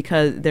 million, but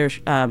because they're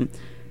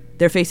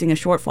facing a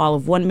shortfall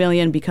of $1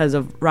 million because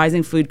of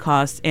rising food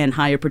costs and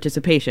higher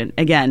participation.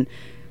 Again,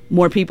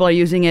 more people are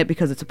using it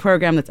because it's a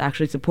program that's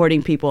actually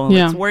supporting people. And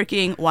it's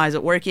working. Why is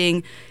it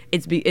working?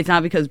 It's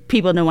not because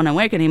people don't want to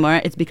work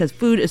anymore. It's because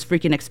food is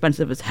freaking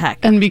expensive as heck.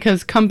 And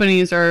because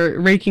companies are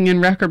raking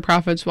in record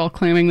profits while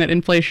claiming that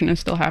inflation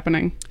is still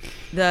happening.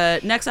 The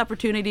next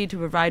opportunity to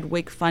provide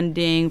WIC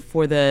funding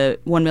for the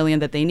 $1 million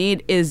that they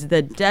need is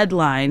the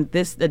deadline.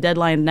 The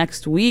deadline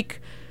next week.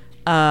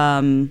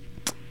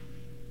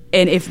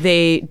 And if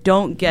they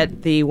don't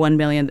get the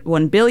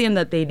 $1 billion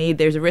that they need,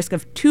 there's a risk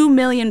of 2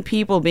 million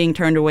people being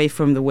turned away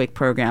from the WIC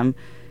program.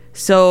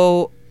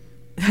 So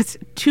that's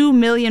 2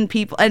 million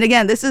people. And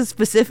again, this is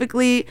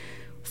specifically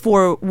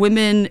for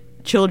women,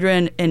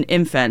 children, and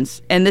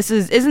infants. And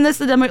isn't this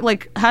the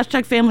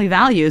hashtag family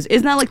values?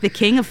 Isn't that like the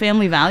king of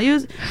family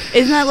values?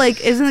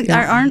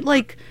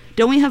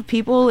 Don't we have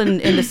people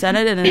in the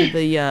Senate and in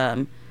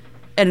the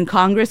in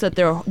Congress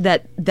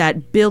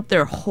that built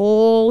their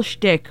whole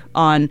shtick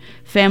on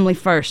family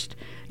first?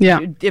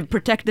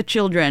 Protect the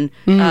children,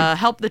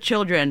 help the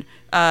children,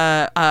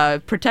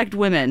 protect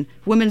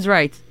women's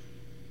rights.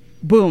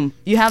 Boom!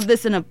 You have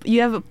this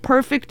you have a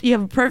perfect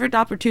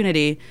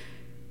opportunity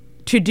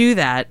to do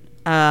that,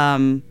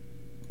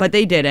 but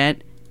they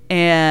didn't,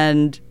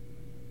 and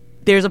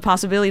there's a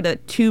possibility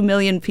that 2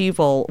 million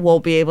people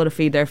won't be able to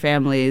feed their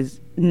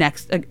families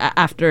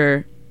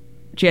after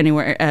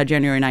January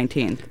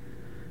 19th.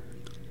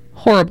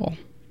 Horrible.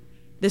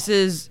 This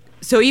is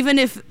so. Even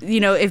if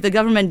the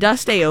government does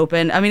stay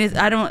open, I mean,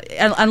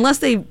 unless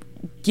they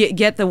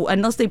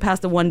unless they pass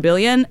the $1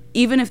 billion,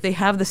 even if they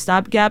have the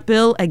stopgap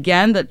bill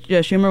again that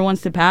Schumer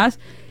wants to pass,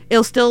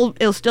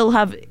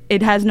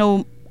 it has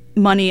no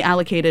money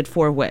allocated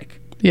for WIC.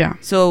 Yeah.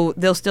 So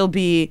they'll still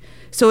be.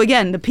 So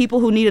again, the people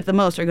who need it the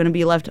most are going to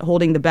be left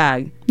holding the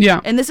bag. Yeah.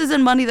 And this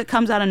isn't money that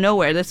comes out of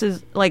nowhere. This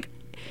is like,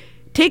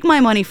 take my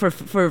money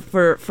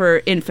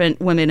for infant,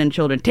 women, and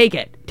children. Take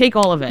it. Take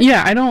all of it.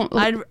 Yeah, I don't.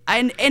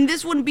 And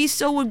this wouldn't be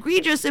so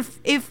egregious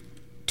if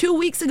 2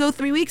 weeks ago,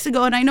 3 weeks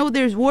ago, and I know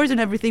there's wars and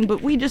everything,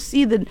 but we just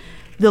see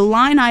the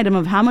line item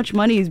of how much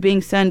money is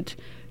being sent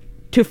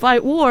to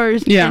fight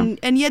wars. Yeah.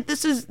 And yet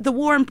this is the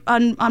war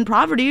on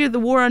poverty, or the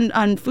war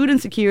on food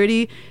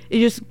insecurity. It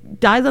just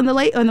dies on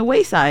the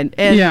wayside.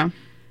 And yeah.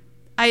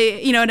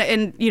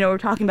 We're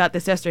talking about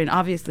this yesterday, and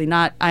obviously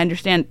not. I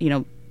understand.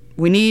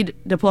 We need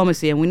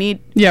diplomacy, and we need.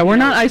 Yeah, we're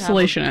not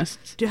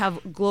isolationists. To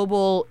have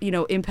global,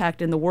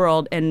 impact in the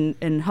world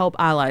and help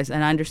allies,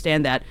 and I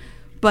understand that.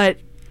 But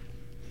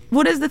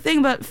what is the thing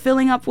about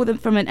filling up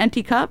from an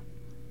empty cup?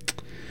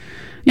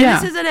 Yeah,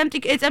 and this is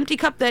it's empty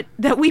cup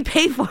that we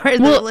pay for.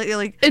 Well,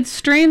 it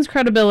strains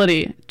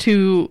credibility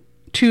to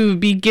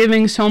be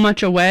giving so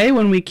much away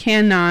when we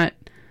cannot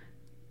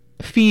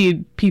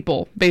feed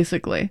people,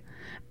 basically.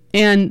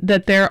 And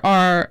that there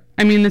are,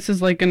 I mean, this is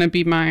going to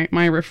be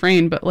my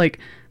refrain, but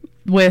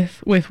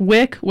with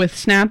WIC, with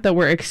SNAP that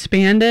were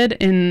expanded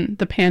in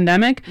the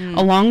pandemic,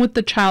 along with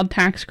the child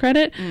tax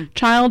credit,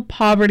 child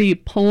poverty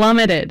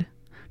plummeted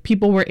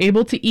people were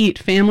able to eat,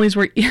 families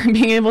were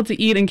being able to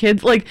eat, and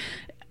kids, like,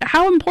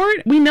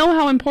 we know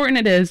how important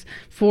it is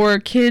for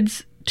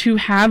kids to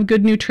have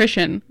good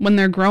nutrition when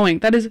they're growing.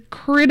 That is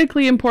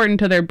critically important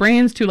to their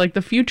brains, to like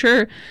the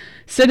future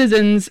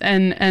citizens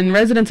and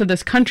residents of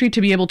this country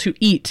to be able to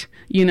eat,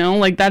 you know,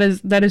 like that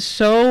is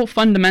so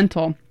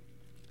fundamental.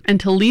 And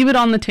to leave it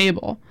on the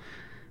table.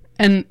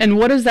 And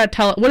what does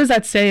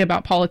that say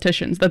about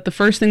politicians? That the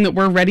first thing that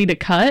we're ready to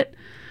cut,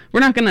 we're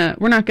not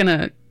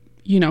gonna,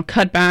 you know,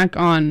 cut back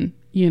on,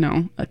 you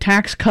know,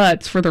 tax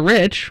cuts for the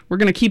rich. We're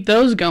going to keep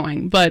those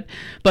going. But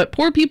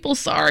poor people,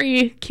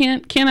 sorry,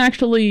 can't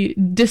actually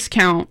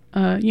discount,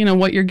 you know,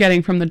 what you're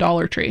getting from the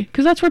Dollar Tree.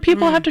 Because that's where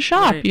people have to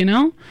shop, right. You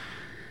know?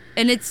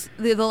 And it's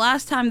the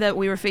last time that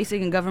we were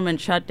facing a government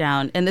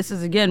shutdown, and this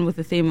is, again, with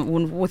the theme,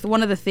 with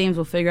one of the themes,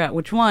 we'll figure out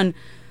which one.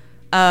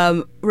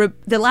 The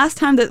last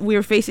time that we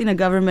were facing a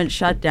government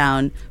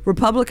shutdown,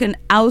 Republican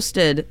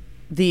ousted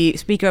the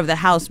Speaker of the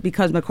House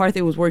because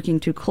McCarthy was working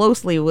too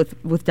closely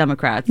with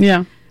Democrats.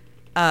 Yeah.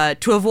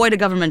 To avoid a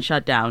government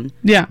shutdown.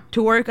 Yeah.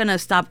 To work on a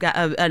stop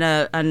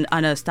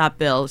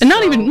bill. And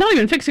not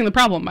even fixing the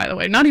problem, by the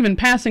way. Not even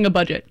passing a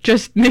budget.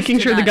 Just making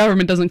sure the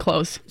government doesn't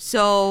close.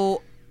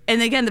 So,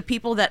 and again, the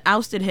people that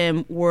ousted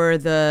him were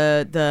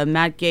the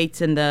Matt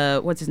Gaetz and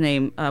the what's his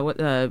name,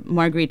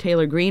 Marjorie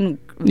Taylor Greene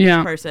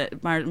person,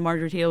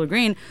 Marjorie Taylor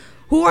Greene,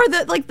 who are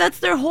that's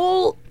their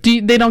whole.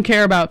 They don't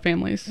care about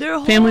families. Their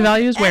whole family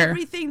values.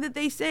 Everything that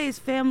they say is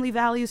family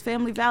values,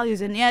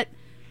 and yet.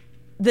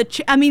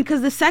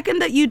 Because the second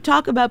that you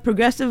talk about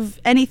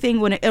progressive anything,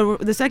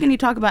 the second you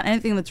talk about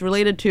anything that's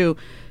related to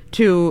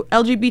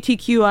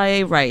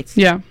LGBTQIA rights,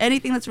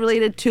 anything that's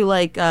related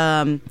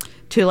to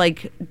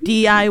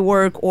DI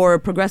work or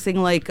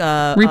progressing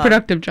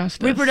reproductive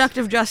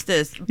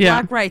justice,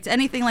 black rights,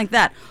 anything like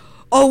that.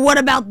 Oh, what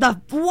about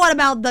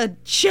the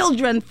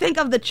children? Think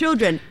of the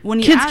children. When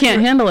kids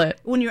can't handle it.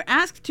 When you're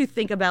asked to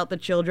think about the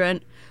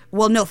children.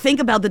 Well, no, think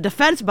about the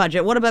defense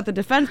budget. What about the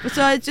defense?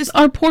 So it's just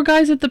our poor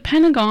guys at the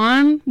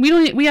Pentagon.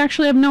 We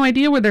actually have no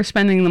idea where they're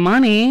spending the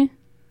money.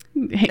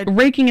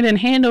 Raking it in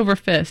hand over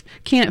fist.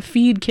 Can't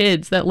feed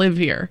kids that live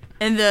here.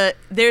 And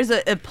there's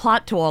a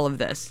plot to all of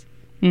this.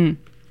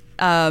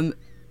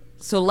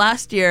 So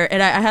last year,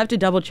 and I have to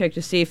double check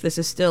to see if this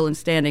is still in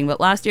standing, but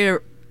last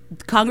year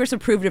Congress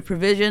approved a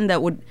provision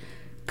that would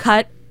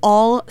cut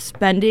all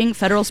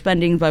federal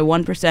spending by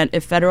 1%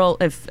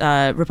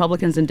 if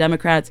Republicans and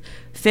Democrats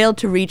failed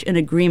to reach an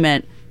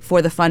agreement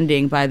for the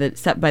funding by the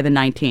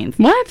 19th.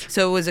 What?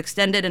 So it was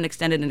extended and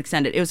extended and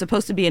extended. It was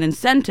supposed to be an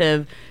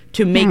incentive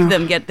to make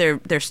them get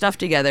their stuff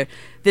together.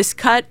 This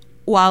cut,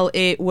 while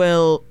it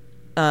will,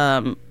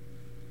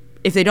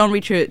 if they don't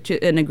reach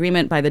an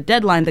agreement by the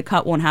deadline, the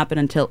cut won't happen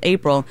until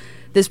April.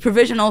 This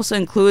provision also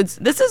includes,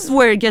 this is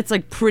where it gets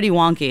pretty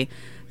wonky.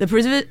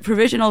 The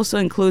provision also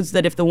includes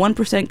that if the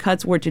 1%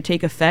 cuts were to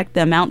take effect,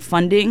 the amount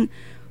funding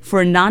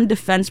for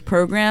non-defense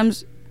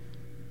programs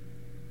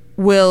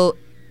will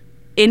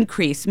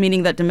increase,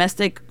 meaning that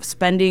domestic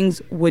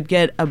spendings would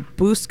get a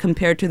boost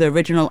compared to the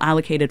original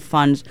allocated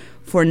funds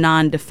for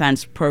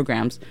non-defense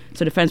programs.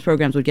 So defense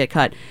programs would get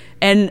cut.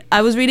 And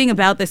I was reading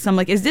about this. I'm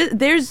like,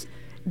 there's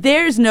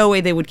no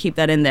way they would keep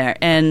that in there.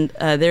 And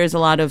there's a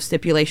lot of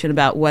stipulation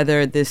about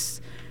whether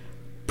this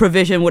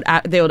provision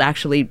they would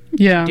actually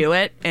do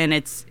it, and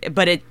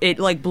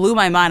it blew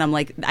my mind. I'm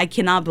like, I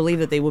cannot believe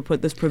that they would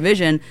put this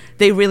provision.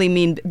 They really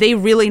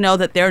know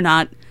that they're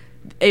not.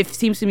 It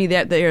seems to me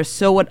that they are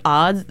so at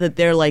odds that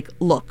they're like,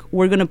 look,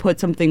 we're gonna put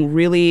something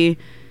really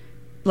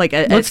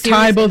let's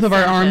tie both of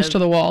our arms to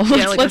the wall.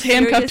 Let's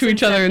handcuff to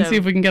each other and see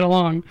if we can get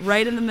along.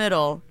 Right in the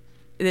middle.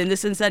 In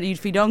this incentive,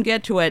 if you don't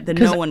get to it, then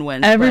no one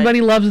wins.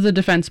 Everybody loves the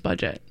defense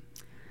budget,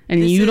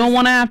 and you don't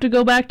want to have to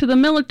go back to the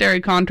military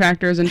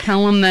contractors and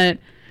tell them that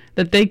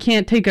they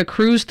can't take a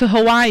cruise to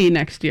Hawaii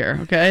next year,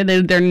 okay?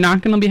 They're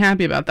not going to be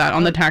happy about that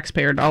on the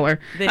taxpayer dollar.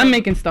 I'm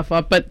making stuff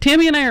up, but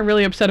Tammy and I are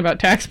really upset about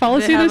tax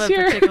policy this year.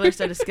 They have a particular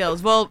set of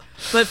skills. Well,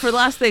 but for the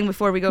last thing,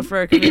 before we go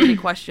for a community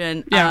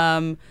question,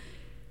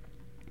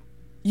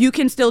 you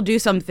can still do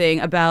something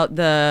about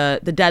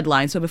the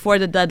deadline. So before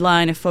the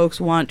deadline, if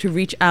folks want to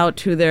reach out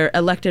to their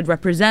elected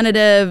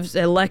representatives,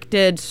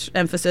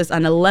 emphasis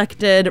on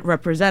elected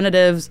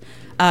representatives,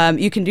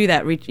 you can do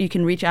that. You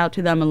can reach out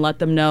to them and let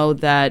them know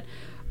that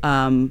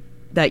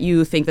that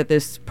you think that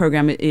this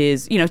program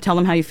is, tell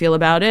them how you feel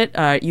about it.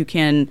 You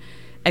can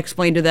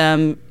explain to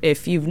them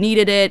if you've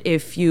needed it,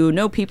 if you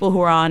know people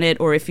who are on it,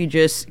 or if you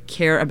just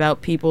care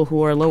about people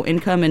who are low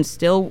income and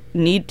still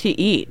need to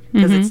eat.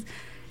 Because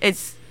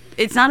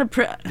it's not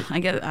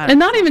and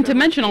not even to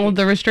mention all of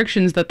the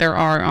restrictions that there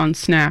are on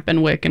SNAP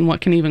and WIC and what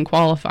can even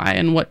qualify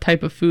and what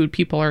type of food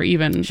people are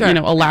even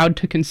allowed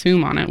to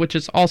consume on it, which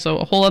is also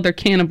a whole other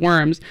can of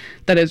worms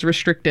that is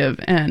restrictive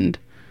and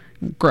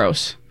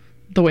gross,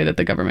 the way that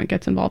the government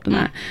gets involved in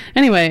that.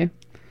 Anyway,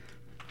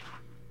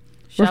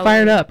 we're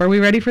fired up. Are we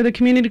ready for the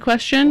community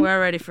question?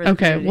 We're ready for the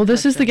community question.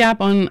 This is The Gap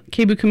on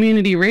KBOO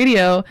Community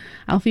Radio.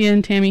 Althea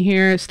and Tammy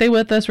here. Stay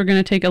with us. We're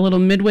going to take a little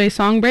midway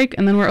song break,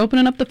 and then we're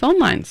opening up the phone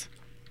lines.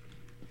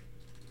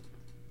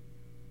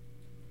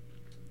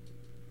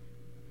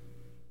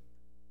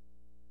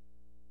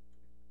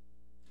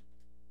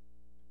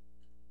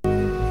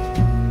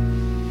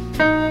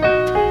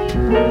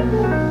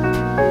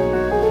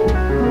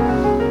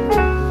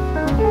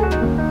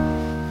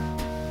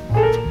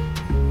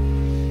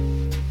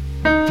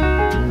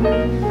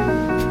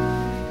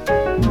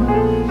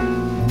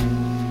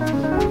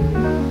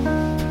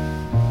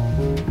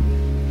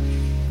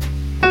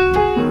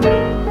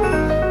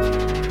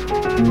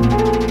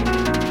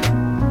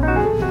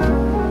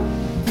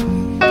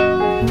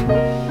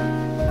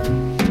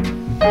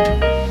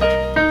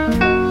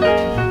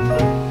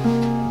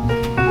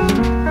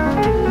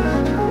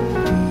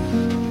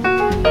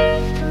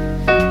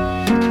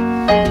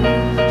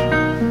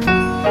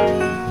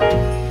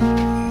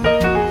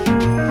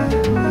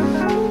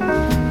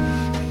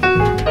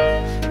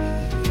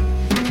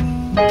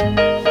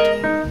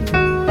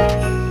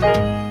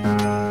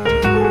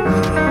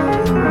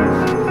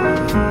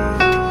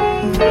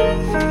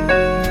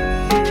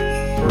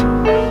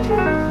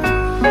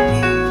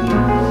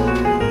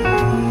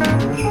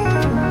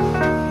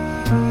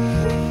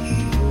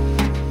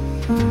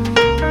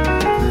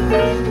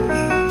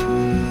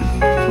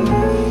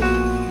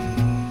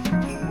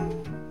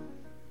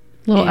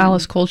 Little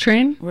Alice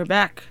Coltrane. We're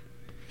back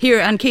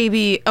here on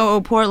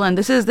KBOO Portland.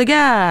 This is The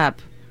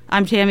Gap.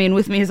 I'm Tammy, and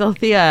with me is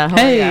Althea.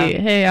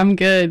 Hey, I'm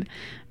good.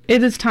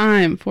 It is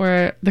time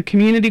for the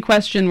community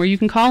question where you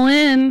can call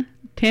in.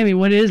 Tammy,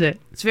 what is it?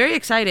 It's very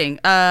exciting.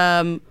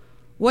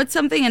 What's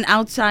something an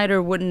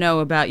outsider wouldn't know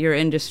about your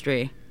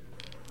industry?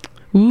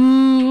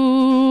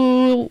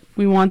 Ooh,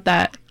 we want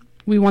that.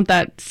 We want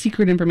that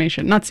secret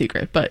information. Not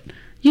secret, but,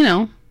 you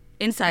know.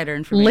 Insider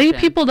information. Lay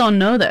people don't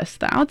know this.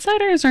 The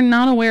outsiders are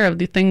not aware of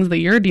the things that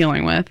you're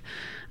dealing with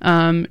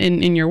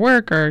in your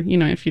work, or, you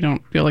know, if you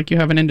don't feel like you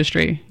have an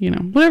industry, you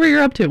know, whatever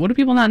you're up to. What do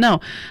people not know?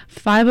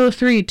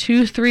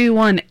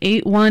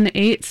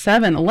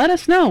 503-231-8187. Let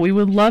us know. We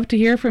would love to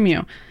hear from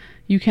you.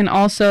 You can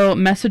also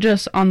message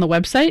us on the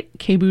website,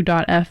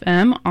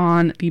 kboo.fm.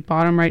 On the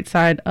bottom right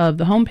side of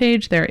the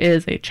homepage, there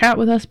is a chat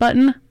with us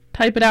button.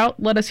 Type it out.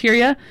 Let us hear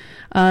you.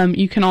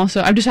 You can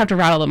also, I just have to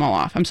rattle them all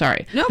off. I'm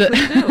sorry. No,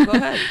 please do. Go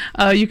ahead.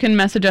 You can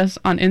message us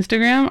on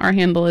Instagram. Our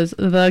handle is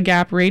The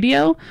Gap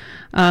Radio.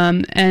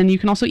 And you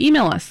can also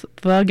email us,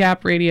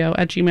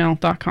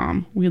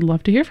 thegapradio@gmail.com. We'd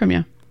love to hear from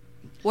you.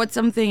 What's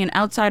something an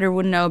outsider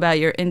wouldn't know about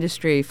your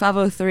industry?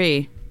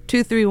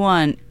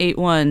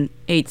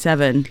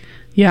 503-231-8187.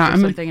 Yeah. Have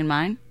something in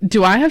mind?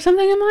 Do I have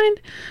something in mind?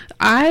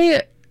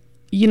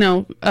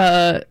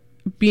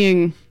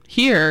 Being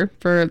here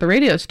for the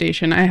radio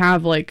station, I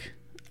have like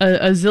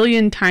a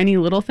zillion tiny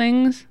little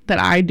things that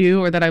I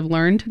do or that I've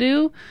learned to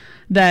do,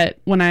 that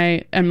when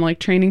I am like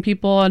training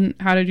people on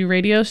how to do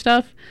radio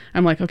stuff,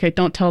 I'm like, okay,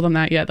 don't tell them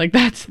that yet. Like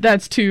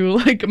that's too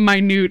like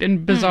minute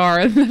and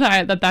bizarre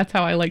that's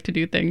how I like to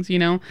do things, you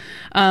know?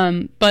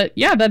 But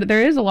yeah, that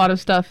there is a lot of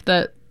stuff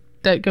that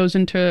goes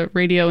into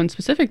radio in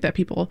specific that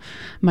people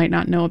might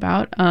not know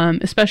about,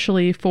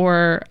 especially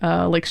for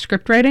like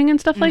script writing and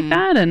stuff like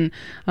that. And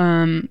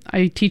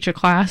I teach a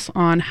class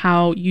on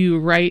how you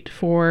write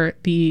for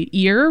the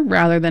ear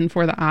rather than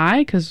for the eye,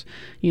 because,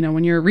 you know,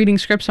 when you're reading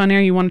scripts on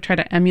air, you want to try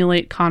to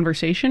emulate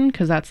conversation,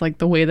 because that's like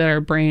the way that our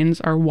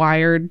brains are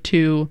wired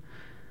to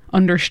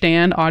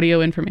understand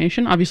audio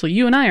information. Obviously,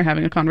 you and I are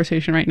having a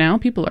conversation right now.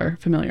 People are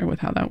familiar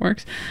with how that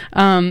works.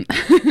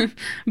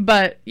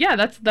 But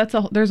yeah,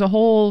 there's a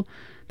whole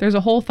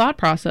thought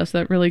process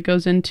that really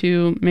goes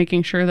into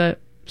making sure that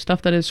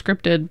stuff that is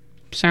scripted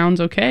sounds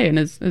okay and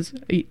is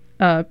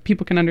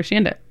people can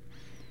understand it.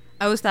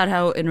 I always thought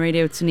how in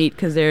radio it's neat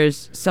because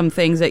there's some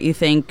things that you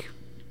think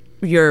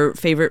your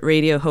favorite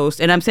radio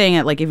host, and I'm saying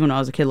it like even when I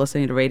was a kid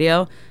listening to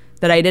radio,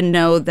 that I didn't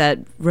know that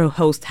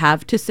hosts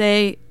had to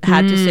say by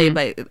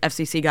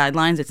FCC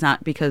guidelines. It's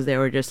not because they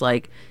were just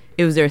like,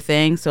 it was their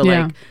thing. So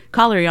like,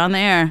 caller, you're on the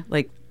air.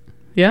 Like,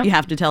 you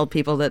have to tell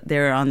people that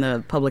they're on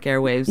the public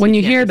airwaves. When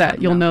you hear that,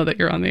 you'll know that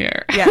you're on the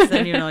air. Yes,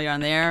 then you know you're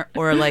on the air.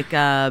 Or like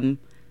back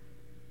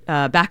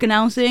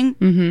announcing.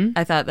 Mm-hmm.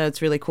 I thought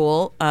that's really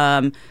cool.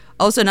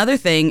 Also, another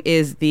thing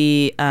is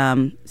the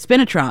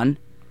Spinatron.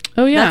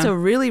 Oh, yeah. That's a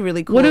really,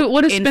 really cool What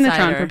is insider.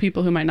 Spinatron for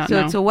people who might not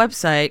know? So it's a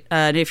website.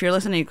 And if you're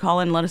listening,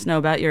 call in, let us know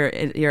about your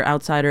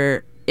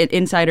insider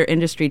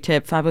industry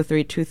tip,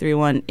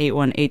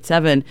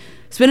 503-231-8187.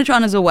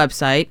 Spinatron is a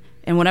website,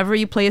 and whenever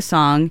you play a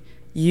song,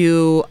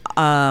 you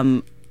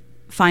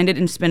find it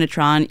in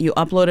Spinatron, you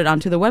upload it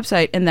onto the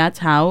website, and that's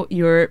how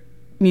your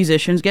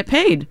musicians get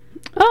paid.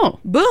 Oh.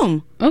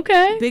 Boom.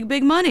 Okay.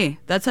 Big money.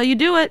 That's how you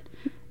do it.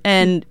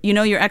 And you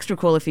know you're extra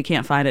cool if you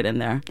can't find it in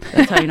there.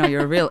 That's how you know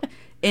you're a real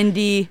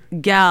indie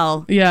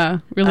gal. Yeah,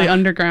 really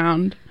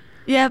underground.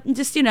 Yeah,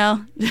 just, you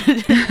know.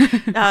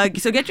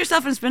 So get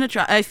yourself in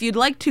Spinatron. If you'd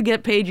like to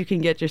get paid, you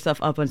can get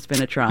yourself up on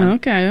Spinatron.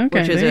 Okay.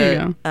 Which is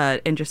an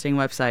interesting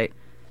website.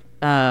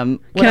 Can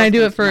I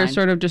do it for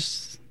sort of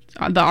just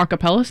the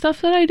acapella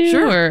stuff that I do?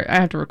 Sure. Or I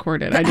have to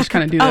record it? I just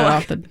kind of do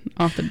that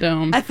off the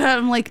dome. I thought,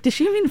 I'm like, does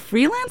she mean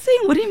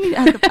freelancing? What do you mean?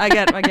 I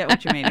get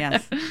what you mean,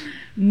 yes.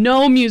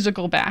 No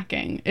musical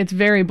backing. It's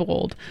very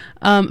bold.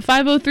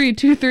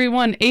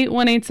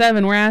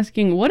 503-231-8187. We're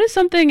asking, what is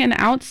something an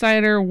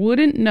outsider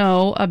wouldn't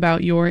know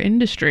about your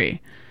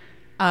industry?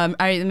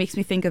 It makes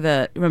me think of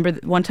remember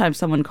one time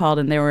someone called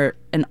and they were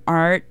an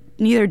art,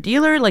 neither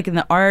dealer, like in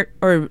the art,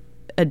 or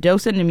a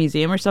docent in a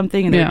museum or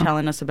something, and they were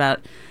telling us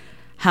about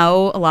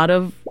how a lot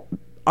of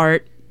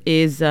art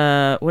is,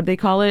 what do they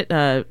call it?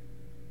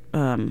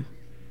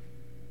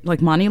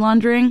 Like money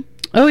laundering.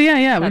 Oh,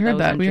 yeah. We heard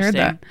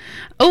that.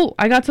 Oh,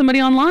 I got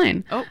somebody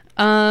online.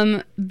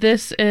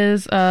 This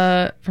is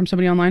from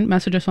somebody online.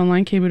 Message us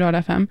online,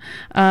 kboo.fm.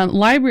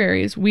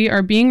 Libraries. We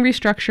are being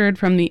restructured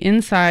from the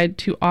inside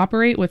to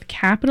operate with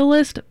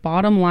capitalist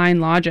bottom line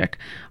logic.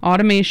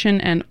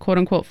 Automation and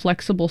quote-unquote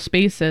flexible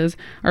spaces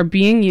are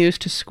being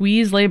used to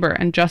squeeze labor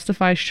and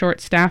justify short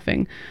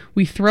staffing.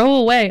 We throw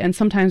away and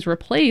sometimes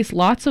replace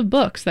lots of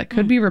books that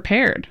could be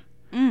repaired.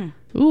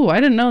 Ooh, I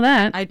didn't know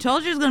that. I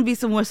told you there's going to be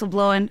some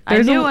whistleblowing.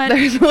 I knew it.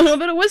 There's a little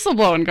bit of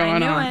whistleblowing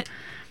going on. I knew it.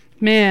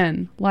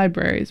 Man,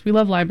 libraries. We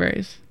love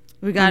libriaries.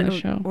 We're gonna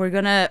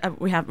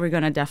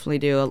definitely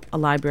do a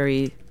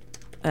library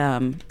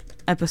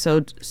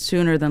episode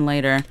sooner than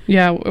later.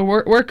 Yeah,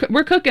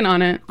 we're cooking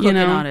on it.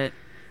 On it.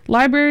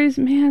 Libraries,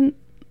 man.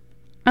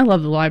 I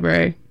love the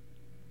library.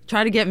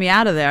 Try to get me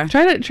out of there.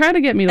 Try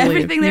to get me to leave.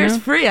 Everything there's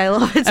free. I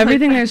love it.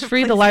 Everything there's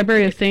free. The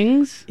Library of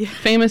Things. Yeah.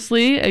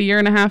 Famously, a year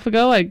and a half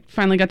ago, I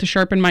finally got to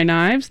sharpen my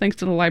knives thanks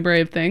to the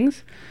Library of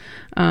Things.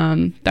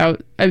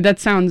 That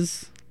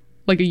sounds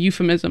like a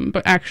euphemism,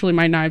 but actually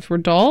my knives were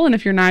dull. And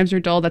if your knives are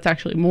dull, that's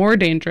actually more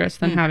dangerous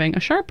than having a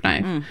sharp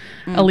knife.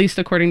 At least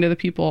according to the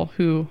people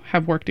who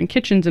have worked in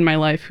kitchens in my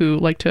life who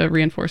like to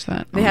reinforce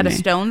that. They had a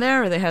stone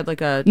there, or they had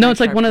like a... No, it's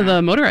like one of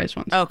the motorized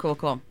ones. Oh,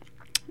 cool.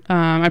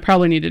 I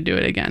probably need to do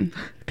it again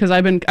because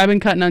I've been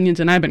cutting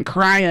onions and I've been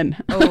crying.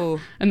 Oh,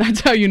 and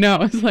that's how you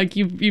know. It's like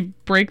you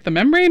break the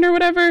membrane or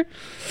whatever.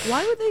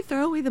 Why would they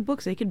throw away the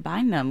books? They could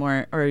bind them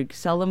or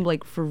sell them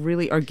like for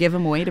really, or give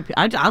them away to people.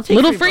 I'll take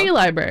little free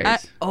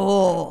libraries.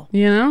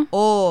 You know.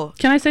 Oh,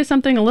 can I say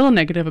something a little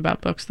negative about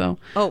books though?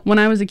 Oh, when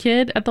I was a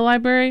kid at the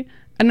library,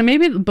 and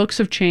maybe the books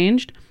have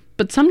changed,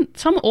 but some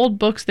old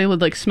books they would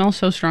like smell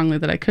so strongly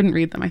that I couldn't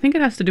read them. I think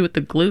it has to do with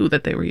the glue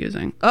that they were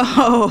using.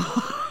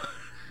 Oh.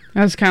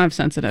 I was kind of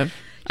sensitive.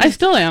 I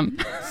still am.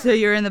 So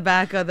you're in the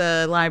back of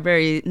the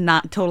library,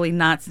 not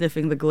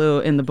sniffing the glue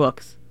in the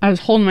books. I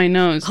was holding my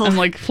nose and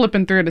like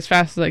flipping through it as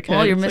fast as I could.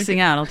 Well, you're missing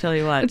out. I'll tell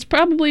you what. It's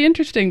probably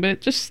interesting, but it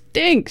just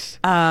stinks.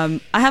 I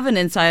have an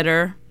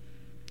insider.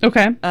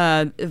 Okay.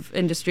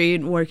 Industry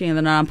working in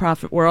the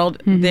nonprofit world.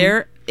 Mm-hmm.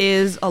 There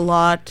is a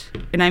lot,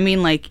 and I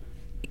mean like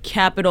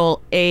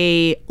capital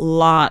A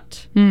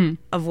lot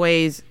of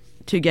ways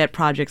to get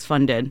projects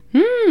funded.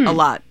 A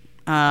lot.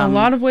 A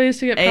lot of ways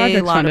to get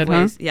projects funded,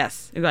 huh?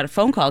 Yes. We've got a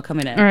phone call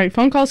coming in. All right,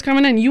 phone call's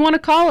coming in. You want to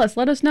call us,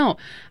 let us know.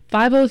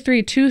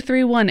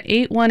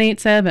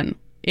 503-231-8187.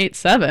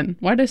 87?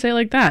 Why did I say it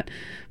like that?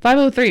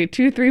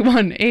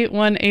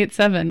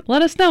 503-231-8187.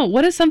 Let us know.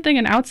 What is something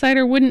an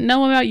outsider wouldn't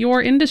know about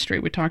your industry?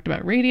 We talked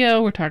about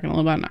radio. We're talking a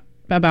little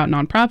about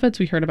nonprofits.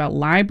 We heard about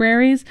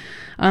libraries.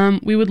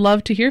 We would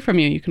love to hear from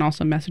you. You can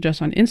also message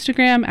us on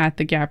Instagram at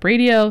The Gap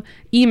Radio.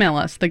 Email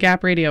us,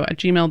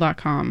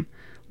 thegapradio@gmail.com.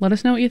 Let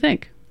us know what you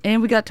think. And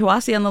we got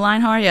Tawasi on the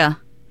line. How are you?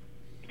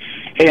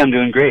 Hey, I'm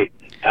doing great.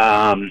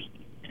 I'm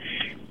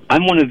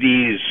one of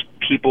these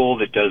people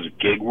that does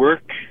gig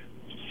work.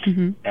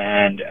 Mm-hmm.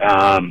 And,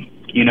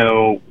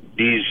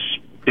 these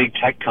big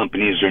tech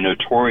companies are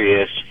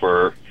notorious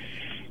for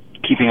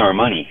keeping our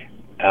money.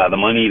 The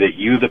money that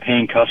you, the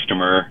paying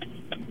customer,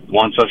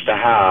 wants us to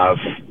have,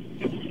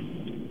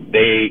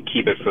 they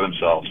keep it for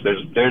themselves.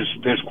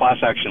 There's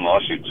class action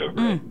lawsuits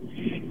over it.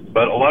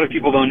 But a lot of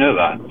people don't know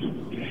that.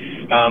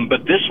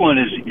 But this one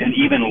is an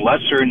even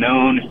lesser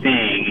known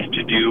thing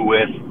to do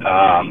with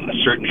a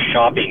certain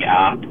shopping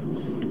app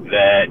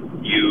that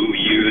you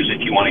use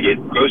if you want to get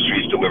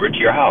groceries delivered to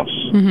your house.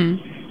 Mm-hmm.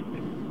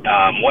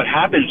 What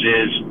happens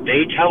is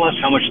they tell us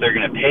how much they're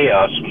going to pay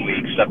us when we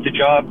accept the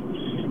job.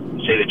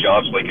 Say the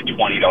job's like a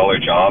 $20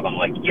 job. I'm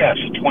like, yes,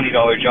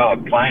 $20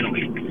 job,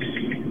 finally.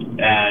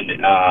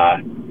 And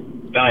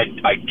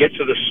then I get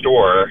to the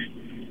store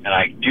and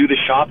I do the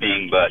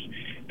shopping, but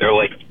they're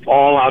like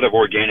all out of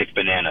organic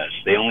bananas.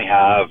 They only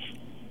have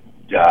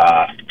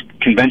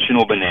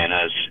conventional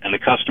bananas, and the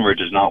customer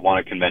does not want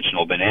a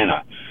conventional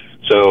banana.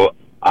 So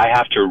I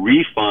have to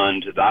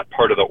refund that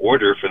part of the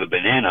order for the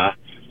banana,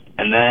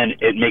 and then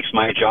it makes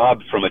my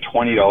job from a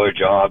 $20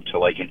 job to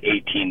like an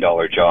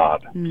 $18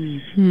 job.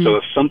 Mm-hmm. So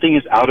if something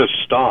is out of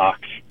stock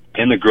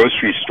in the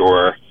grocery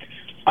store,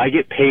 I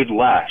get paid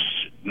less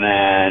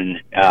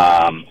than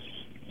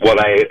what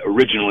I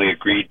originally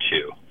agreed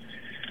to.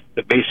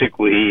 But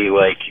basically,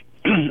 like,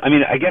 I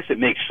mean, I guess it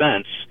makes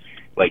sense.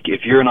 Like,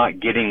 if you're not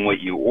getting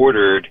what you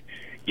ordered,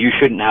 you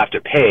shouldn't have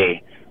to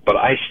pay. But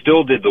I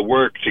still did the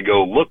work to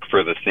go look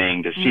for the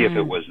thing to see if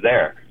it was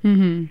there.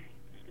 Mm-hmm.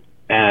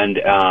 And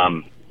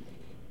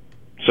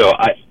so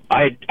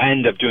I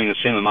end up doing the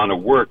same amount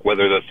of work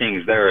whether the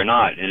thing's there or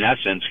not, in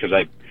essence, because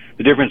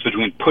the difference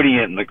between putting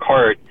it in the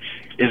cart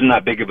isn't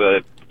that big of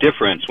a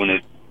difference when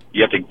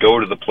you have to go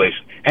to the place.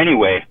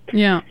 Anyway.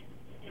 Yeah.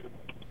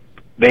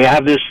 They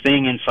have this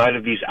thing inside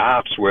of these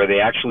apps where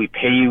they actually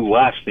pay you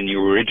less than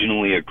you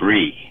originally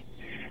agree.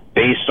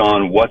 based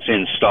on what's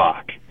in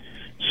stock.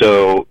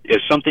 So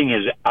if something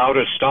is out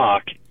of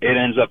stock, it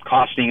ends up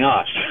costing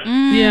us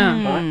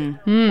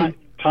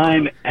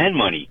time and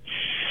money.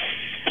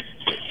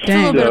 It's a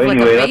little bit of like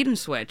a bait and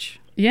switch.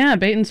 Yeah,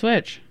 bait and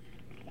switch.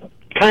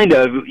 Kind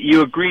of.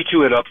 You agree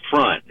to it up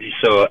front.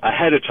 So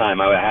ahead of time,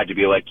 I had to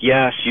be like,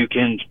 yes, you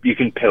can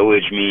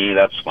pillage me.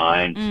 That's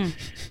fine.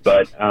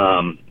 But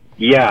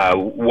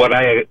what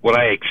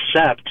I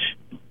accept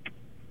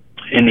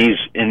in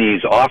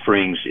these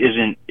offerings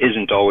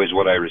isn't always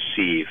what I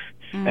receive,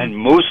 and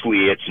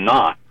mostly it's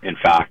not. In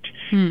fact,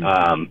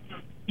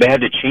 they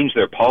had to change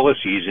their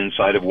policies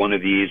inside of one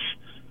of these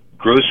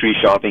grocery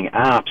shopping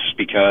apps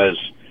because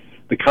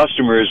the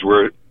customers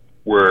were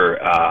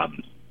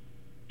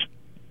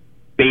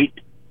bait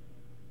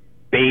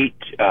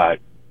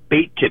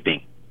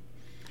tipping.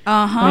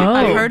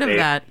 I've heard of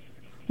that.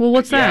 Well,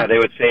 what's that?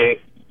 Yeah,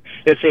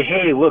 they'd say,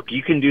 hey, look,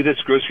 you can do this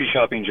grocery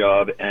shopping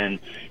job, and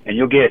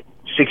you'll get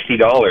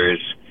 $60,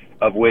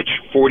 of which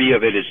 40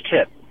 of it is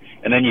tip.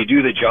 And then you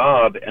do the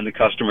job, and the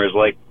customer is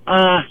like,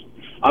 I'm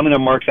going to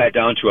mark that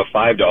down to a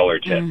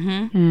 $5 tip.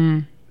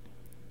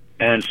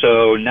 And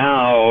so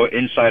now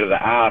inside of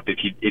the app,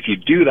 if you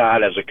do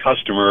that as a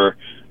customer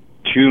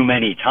too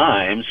many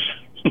times,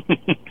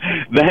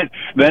 then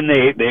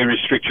they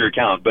restrict your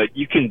account. But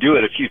you can do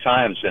it a few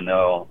times, and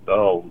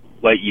they'll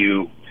let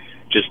you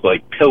just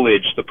like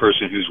pillage the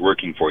person who's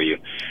working for you.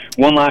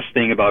 One last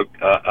thing about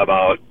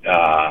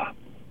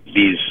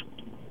these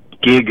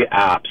gig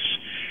apps.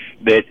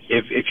 That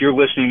if you're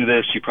listening to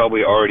this, you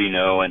probably already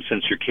know, and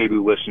since you're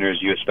KBOO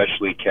listeners, you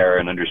especially care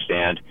and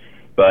understand.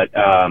 But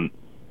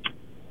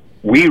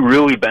we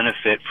really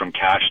benefit from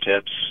cash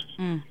tips.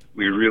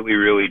 We really,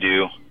 really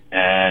do.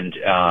 And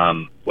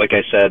like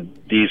I said,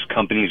 these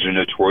companies are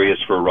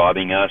notorious for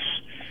robbing us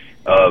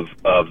of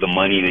the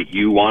money that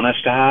you want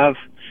us to have.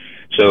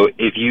 So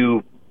if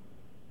you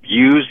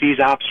use these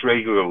apps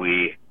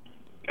regularly,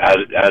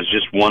 as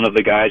just one of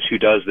the guys who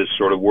does this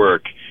sort of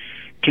work,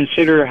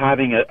 consider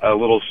having a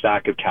little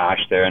stack of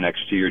cash there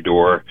next to your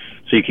door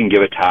so you can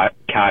give a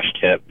cash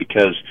tip,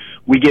 because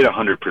we get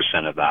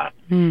 100% of that.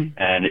 And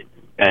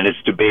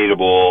it's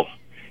debatable.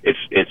 It's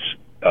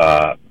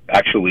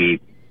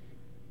actually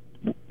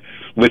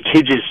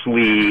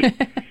litigiously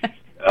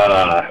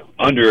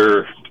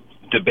under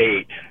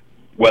debate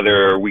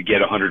whether we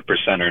get 100%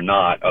 or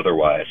not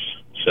otherwise.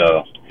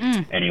 So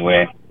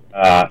anyway,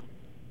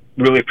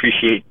 really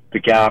appreciate the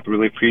Gap,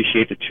 really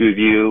appreciate the two of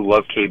you,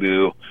 love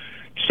KBOO.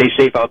 Stay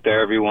safe out there,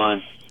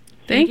 everyone.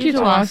 Thank you,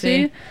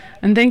 Talassi.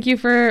 And thank you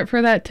for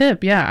that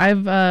tip. Yeah, I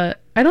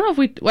don't know if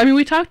we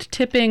talked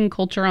tipping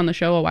culture on the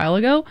show a while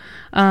ago,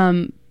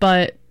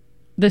 but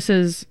this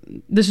is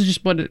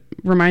just what it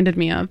reminded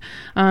me of.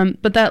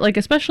 But that, like,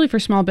 especially for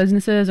small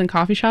businesses and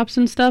coffee shops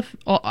and stuff,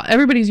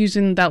 everybody's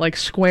using that like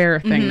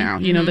Square thing now.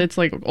 You know, it's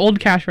like old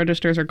cash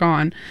registers are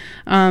gone.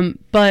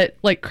 But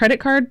like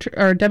credit card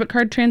or debit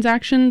card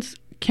transactions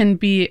can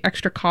be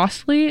extra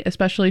costly,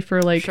 especially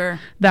for like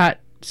that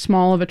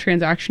small of a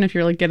transaction if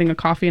you're like getting a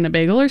coffee and a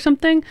bagel or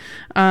something.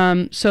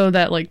 So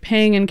that like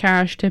paying in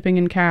cash, tipping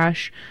in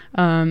cash,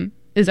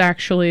 is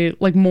actually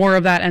like more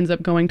of that ends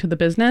up going to the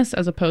business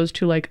as opposed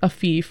to like a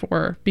fee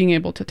for being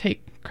able to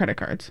take credit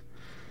cards.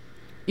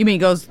 You mean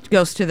goes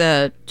to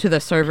the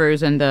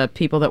servers and the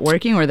people that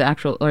working, or the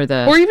actual, or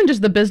even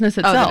just the business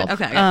itself?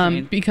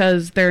 Okay.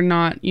 Because they're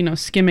not,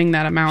 skimming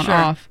that amount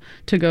off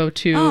to go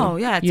to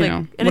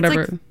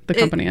whatever the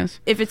company is.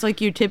 If it's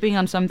like you're tipping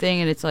on something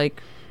and it's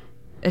like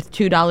a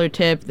 $2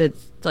 tip,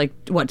 that's like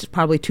what's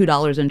probably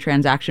 $2 in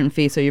transaction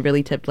fee, so you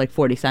really tipped like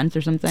 40 cents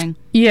or something.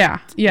 Yeah.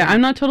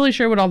 I'm not totally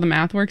sure what all the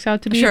math works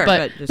out to be,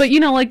 but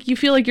like you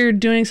feel like you're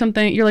doing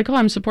something, you're like, oh,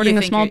 I'm supporting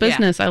a small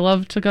business. I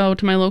love to go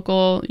to my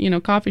local,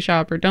 coffee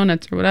shop or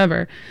donuts or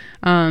whatever.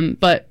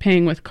 But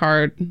paying with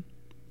card,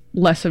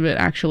 less of it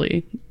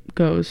actually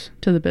goes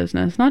to the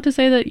business. Not to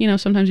say that,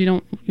 sometimes you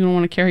don't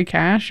want to carry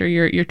cash, or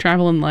you're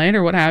traveling light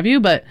or what have you,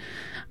 but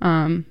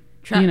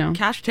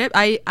cash tip.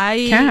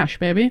 Cash,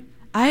 baby.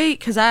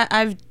 Because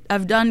I've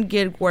done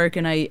gig work,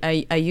 and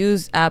I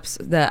use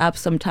the apps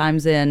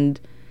sometimes, and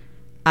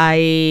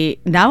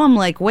I'm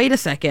like, wait a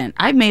second,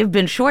 I may have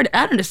been short.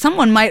 I don't know,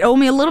 someone might owe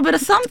me a little bit of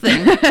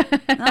something.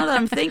 Now that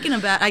I'm thinking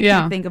about it, I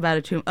can't think about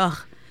it too.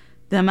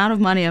 The amount of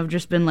money I've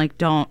just been like,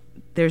 you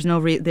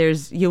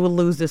will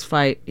lose this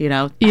fight,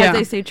 As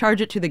they say,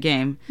 charge it to the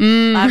game.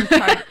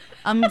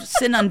 I'm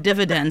sitting on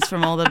dividends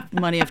from all the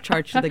money I've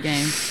charged to the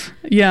game.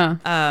 Yeah.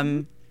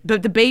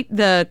 But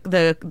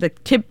the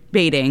tip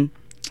baiting,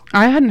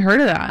 I hadn't heard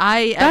of that.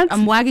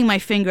 I'm wagging my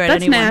finger at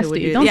anyone nasty. who would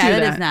do Don't that. do That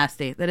that. is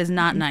nasty. That is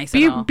not nice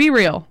at all. Be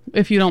real,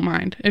 if you don't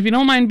mind. If you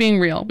don't mind being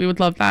real, we would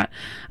love that.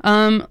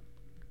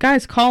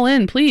 Guys, call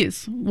in,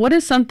 please. What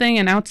is something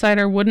an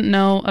outsider wouldn't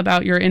know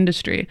about your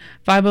industry?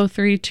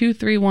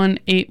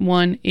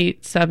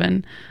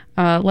 503-231-8187.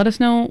 Let us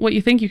know what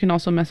you think. You can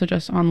also message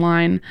us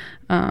online.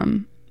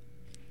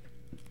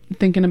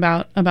 Thinking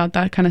about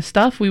that kind of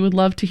stuff. We would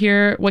love to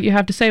hear what you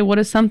have to say. What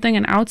is something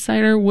an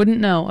outsider wouldn't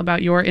know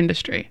about your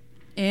industry?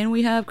 And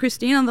we have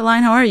Christine on the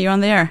line. How are you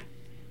on the air?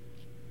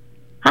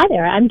 Hi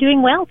there. I'm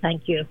doing well,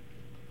 thank you.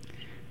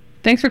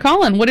 Thanks for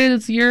calling. What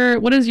is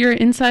your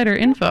insider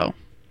info?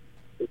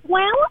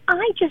 Well,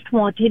 I just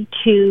wanted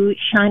to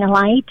shine a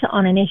light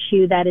on an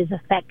issue that is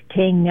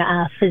affecting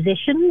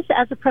physicians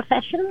as a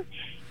profession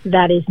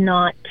that is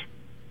not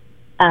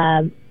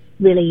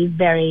really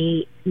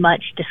very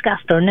much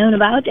discussed or known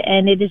about,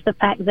 and it is the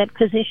fact that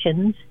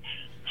physicians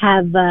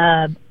have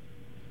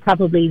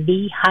probably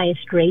the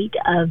highest rate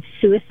of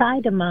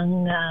suicide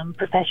among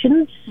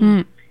professions.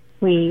 Mm.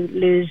 We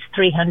lose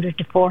 300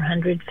 to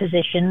 400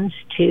 physicians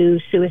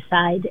to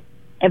suicide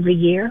every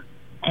year,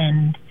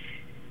 and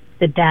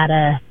the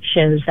data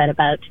shows that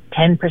about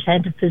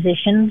 10% of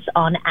physicians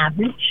on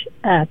average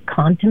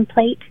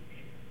contemplate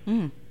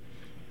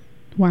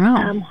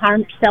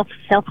harm,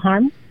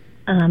 self-harm.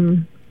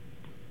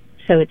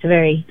 So it's a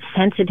very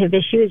sensitive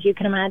issue, as you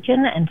can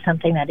imagine, and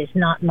something that is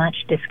not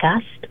much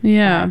discussed.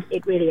 Yeah.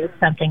 It really is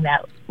something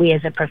that we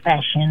as a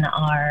profession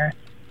are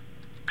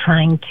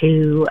trying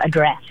to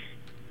address.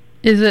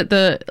 Does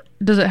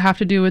it have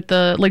to do with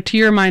to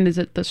your mind, is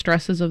it the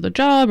stresses of the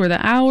job or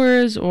the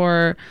hours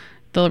or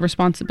the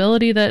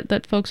responsibility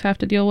that folks have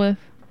to deal with?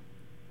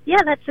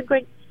 Yeah, that's a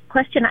great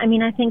question. I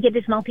mean, I think it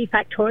is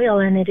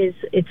multifactorial, and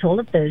it's all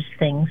of those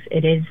things.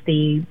 It is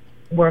the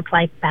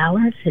work-life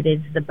balance, it is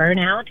the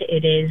burnout,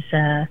 it is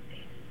the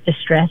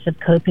stress of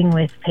coping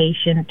with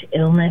patient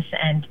illness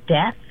and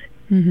death.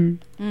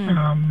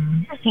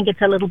 Mm-hmm. I think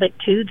it's a little bit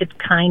too the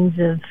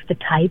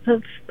type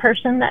of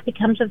person that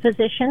becomes a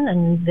physician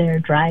and their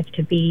drive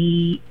to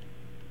be,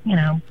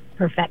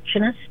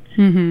 perfectionists.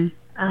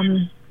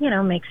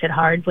 Mm-hmm. Makes it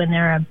hard when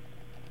there are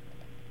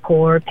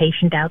poor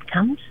patient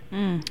outcomes.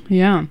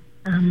 Yeah.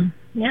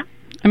 Yeah.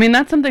 I mean,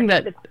 that's something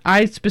that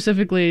I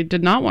specifically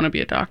did not want to be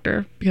a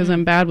doctor because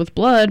I'm bad with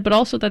blood, but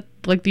also that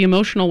the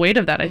emotional weight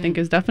of that I think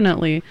is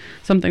definitely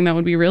something that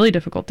would be really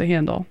difficult to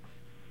handle.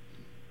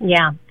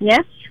 Yeah.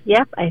 Yes.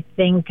 Yep. I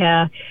think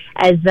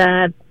as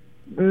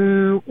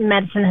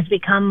medicine has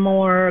become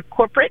more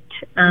corporate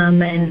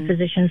and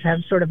physicians have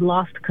sort of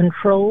lost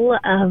control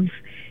of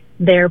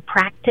their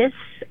practice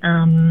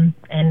and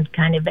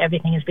kind of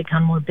everything has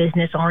become more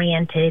business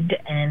oriented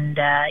and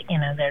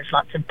there's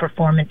lots of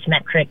performance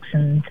metrics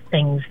and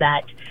things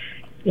that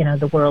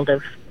the world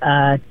of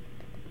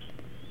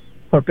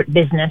corporate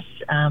business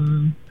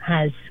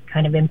has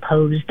kind of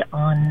imposed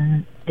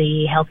on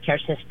the healthcare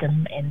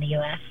system in the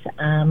U.S.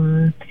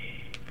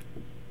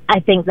 I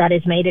think that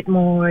has made it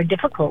more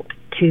difficult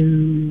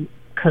to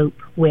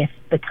cope with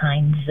the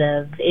kinds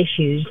of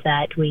issues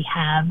that we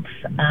have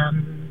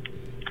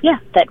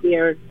that we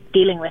are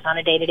dealing with on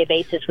a day-to-day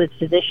basis with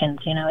physicians.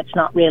 It's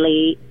not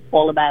really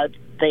all about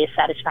the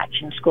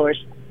satisfaction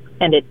scores,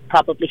 and it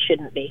probably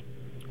shouldn't be.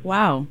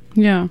 Wow.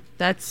 Yeah.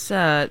 That's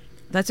a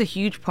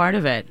huge part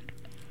of it.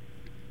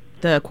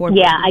 The corporate.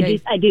 Yeah,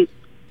 I do.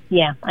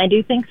 Yeah, I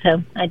do think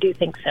so.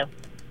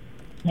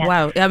 Yeah.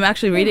 Wow. I'm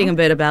actually reading a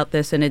bit about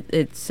this, and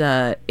it's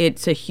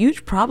a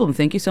huge problem.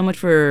 Thank you so much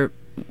for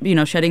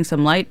shedding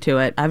some light to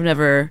it. I've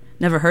never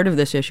heard of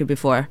this issue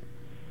before.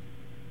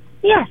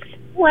 Yes.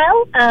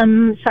 Well,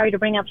 sorry to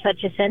bring up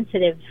such a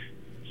sensitive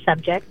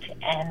subject,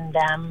 and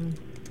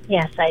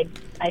yes, I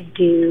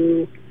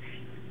do.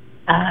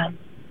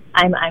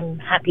 I'm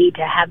happy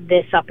to have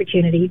this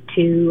opportunity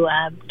to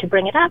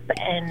bring it up,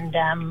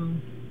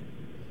 and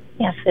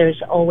yes,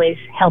 there's always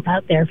help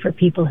out there for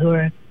people who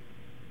are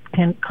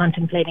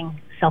contemplating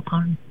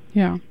self-harm.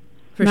 Yeah,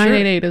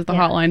 988 is the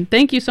hotline.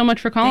 Thank you so much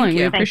for calling.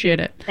 We appreciate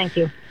it. Thank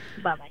you.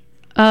 Bye-bye.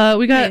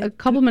 We got a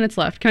couple minutes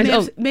left.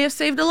 May have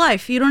saved a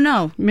life. You don't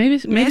know. Maybe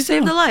have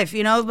saved a life.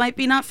 It might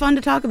be not fun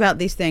to talk about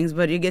these things,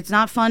 but it's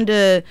not fun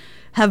to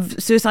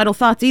have suicidal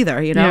thoughts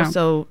either. Yeah.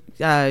 So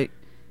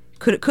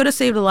could have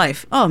saved a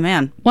life. Oh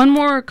man. One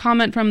more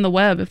comment from the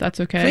web, if that's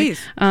okay.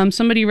 Please.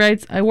 Somebody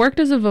writes, I worked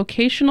as a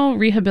vocational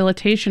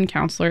rehabilitation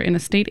counselor in a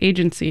state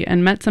agency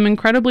and met some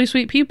incredibly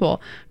sweet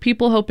people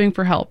hoping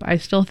for help. I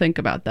still think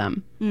about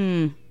them.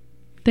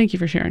 Thank you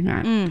for sharing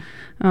that.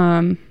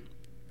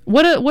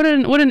 What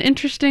an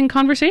interesting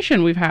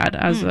conversation we've had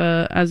as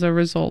a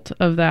result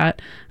of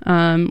that,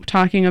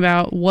 talking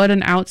about what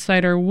an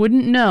outsider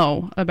wouldn't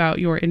know about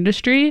your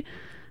industry.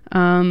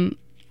 I'll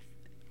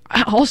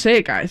say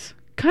it, guys.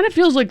 Kind of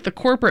feels like the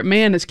corporate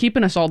man is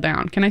keeping us all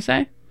down. Can I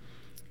say?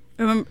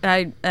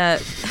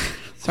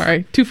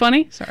 Sorry, too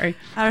funny. Sorry.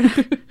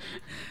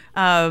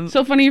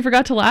 So funny you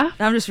forgot to laugh.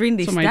 I'm just reading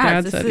these stats. So my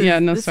dad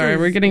said, sorry.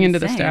 We're getting into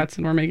the stats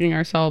and we're making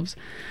ourselves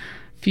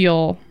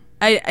feel.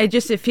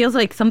 It feels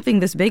like something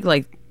this big,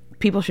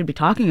 people should be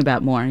talking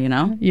about more,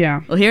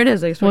 Yeah. Well, here it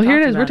is.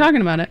 We're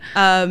talking about it.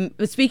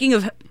 But speaking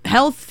of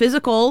health,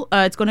 physical,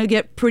 it's going to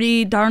get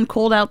pretty darn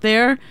cold out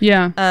there.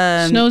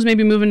 Yeah. Snow's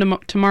maybe moving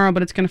tomorrow,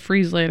 but it's going to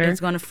freeze later. It's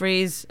going to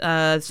freeze.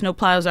 Snow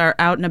plows are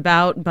out and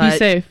about, but be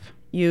safe.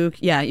 You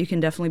can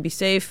definitely be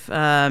safe.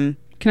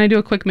 Can I do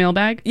a quick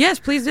mailbag? Yes,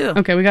 please do.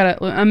 Okay, we got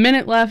a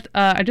minute left.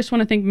 I just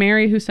want to thank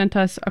Mary, who sent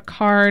us a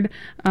card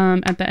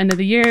at the end of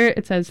the year.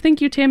 It says,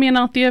 "Thank you, Tammy and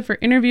Althea, for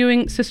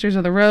interviewing Sisters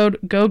of the Road.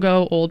 Go,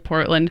 go, Old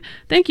Portland."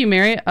 Thank you,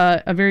 Mary.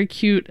 A very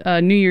cute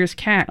New Year's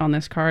cat on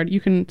this card. You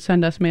can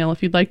send us mail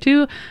if you'd like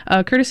to,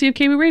 courtesy of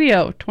KBOO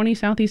Radio, 20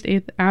 Southeast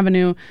 8th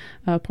Avenue,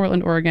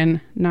 Portland, Oregon,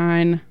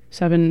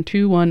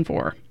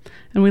 97214.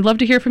 And we'd love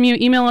to hear from you.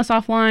 Email us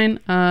offline.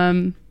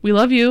 We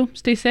love you.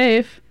 Stay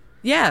safe.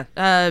 Yeah,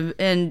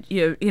 and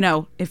you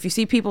know, if you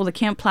see people that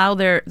can't plow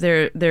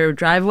their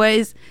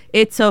driveways,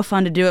 it's so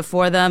fun to do it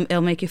for them.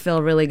 It'll make you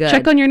feel really good.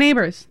 Check on your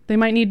neighbors. They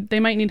might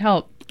need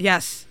help.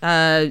 Yes.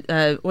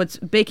 What's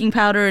baking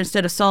powder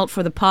instead of salt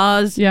for the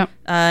paws? Yeah.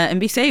 And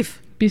be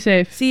safe. Be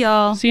safe. See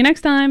y'all. See you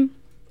next time.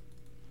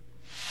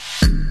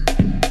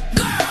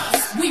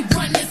 Girls, we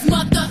run this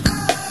mother.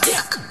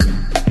 Yeah.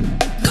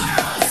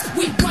 Girls,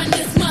 we run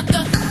this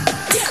mother.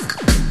 Yeah.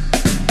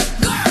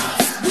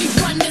 Girls, we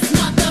run this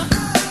mother.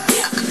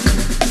 Yeah.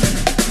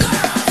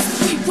 Girls,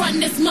 we run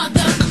this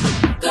mother.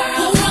 Girls,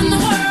 who run the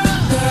world?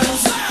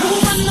 Girls, who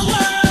run the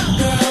world?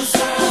 Girls,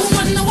 who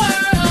run the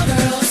world?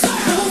 Girls,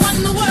 who run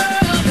the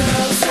world?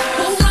 Girls,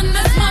 who run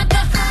this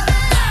mother?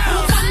 Who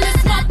run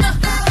this mother?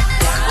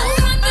 Who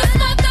run this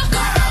mother?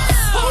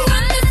 Who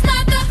run this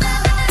mother?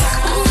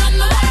 Who run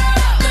the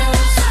world?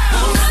 Girls,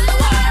 who run the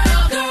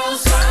world?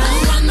 Girls, who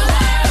run the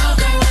world?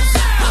 Girls,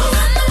 who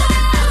run the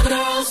world?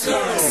 Girls.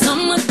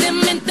 Some of them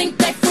men think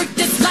they freak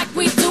this like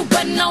we do,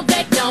 but no,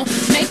 they don't.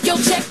 Make your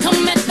check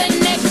come at their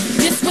neck.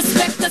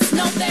 Disrespect us,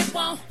 no, they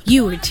won't.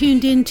 You are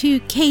tuned into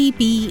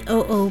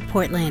KBOO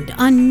Portland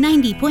on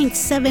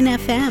 90.7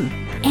 FM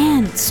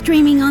and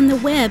streaming on the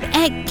web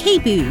at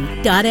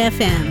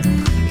kboo.fm.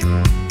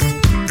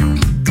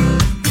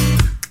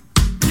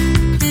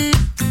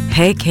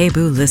 Hey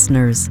KBOO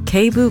listeners,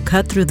 KBOO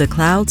cut through the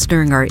clouds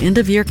during our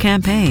end-of-year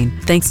campaign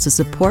thanks to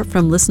support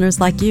from listeners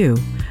like you.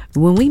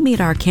 When we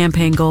meet our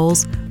campaign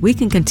goals, we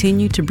can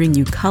continue to bring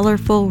you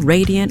colorful,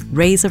 radiant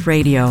rays of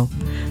radio.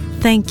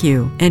 Thank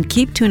you, and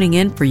keep tuning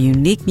in for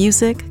unique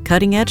music,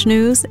 cutting-edge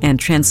news, and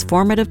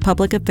transformative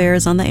public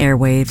affairs on the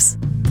airwaves.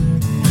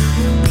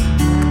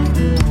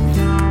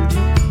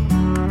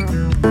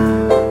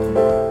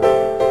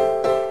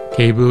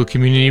 KBOO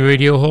Community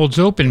Radio holds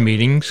open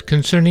meetings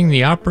concerning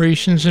the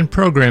operations and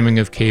programming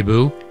of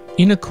KBOO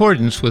in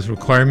accordance with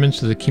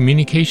requirements of the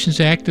Communications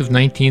Act of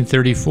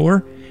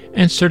 1934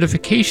 and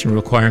certification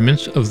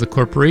requirements of the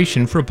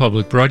Corporation for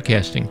Public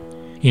Broadcasting.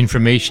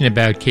 Information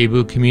about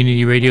KBOO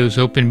Community Radio's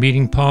open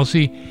meeting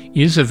policy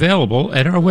is available at our website.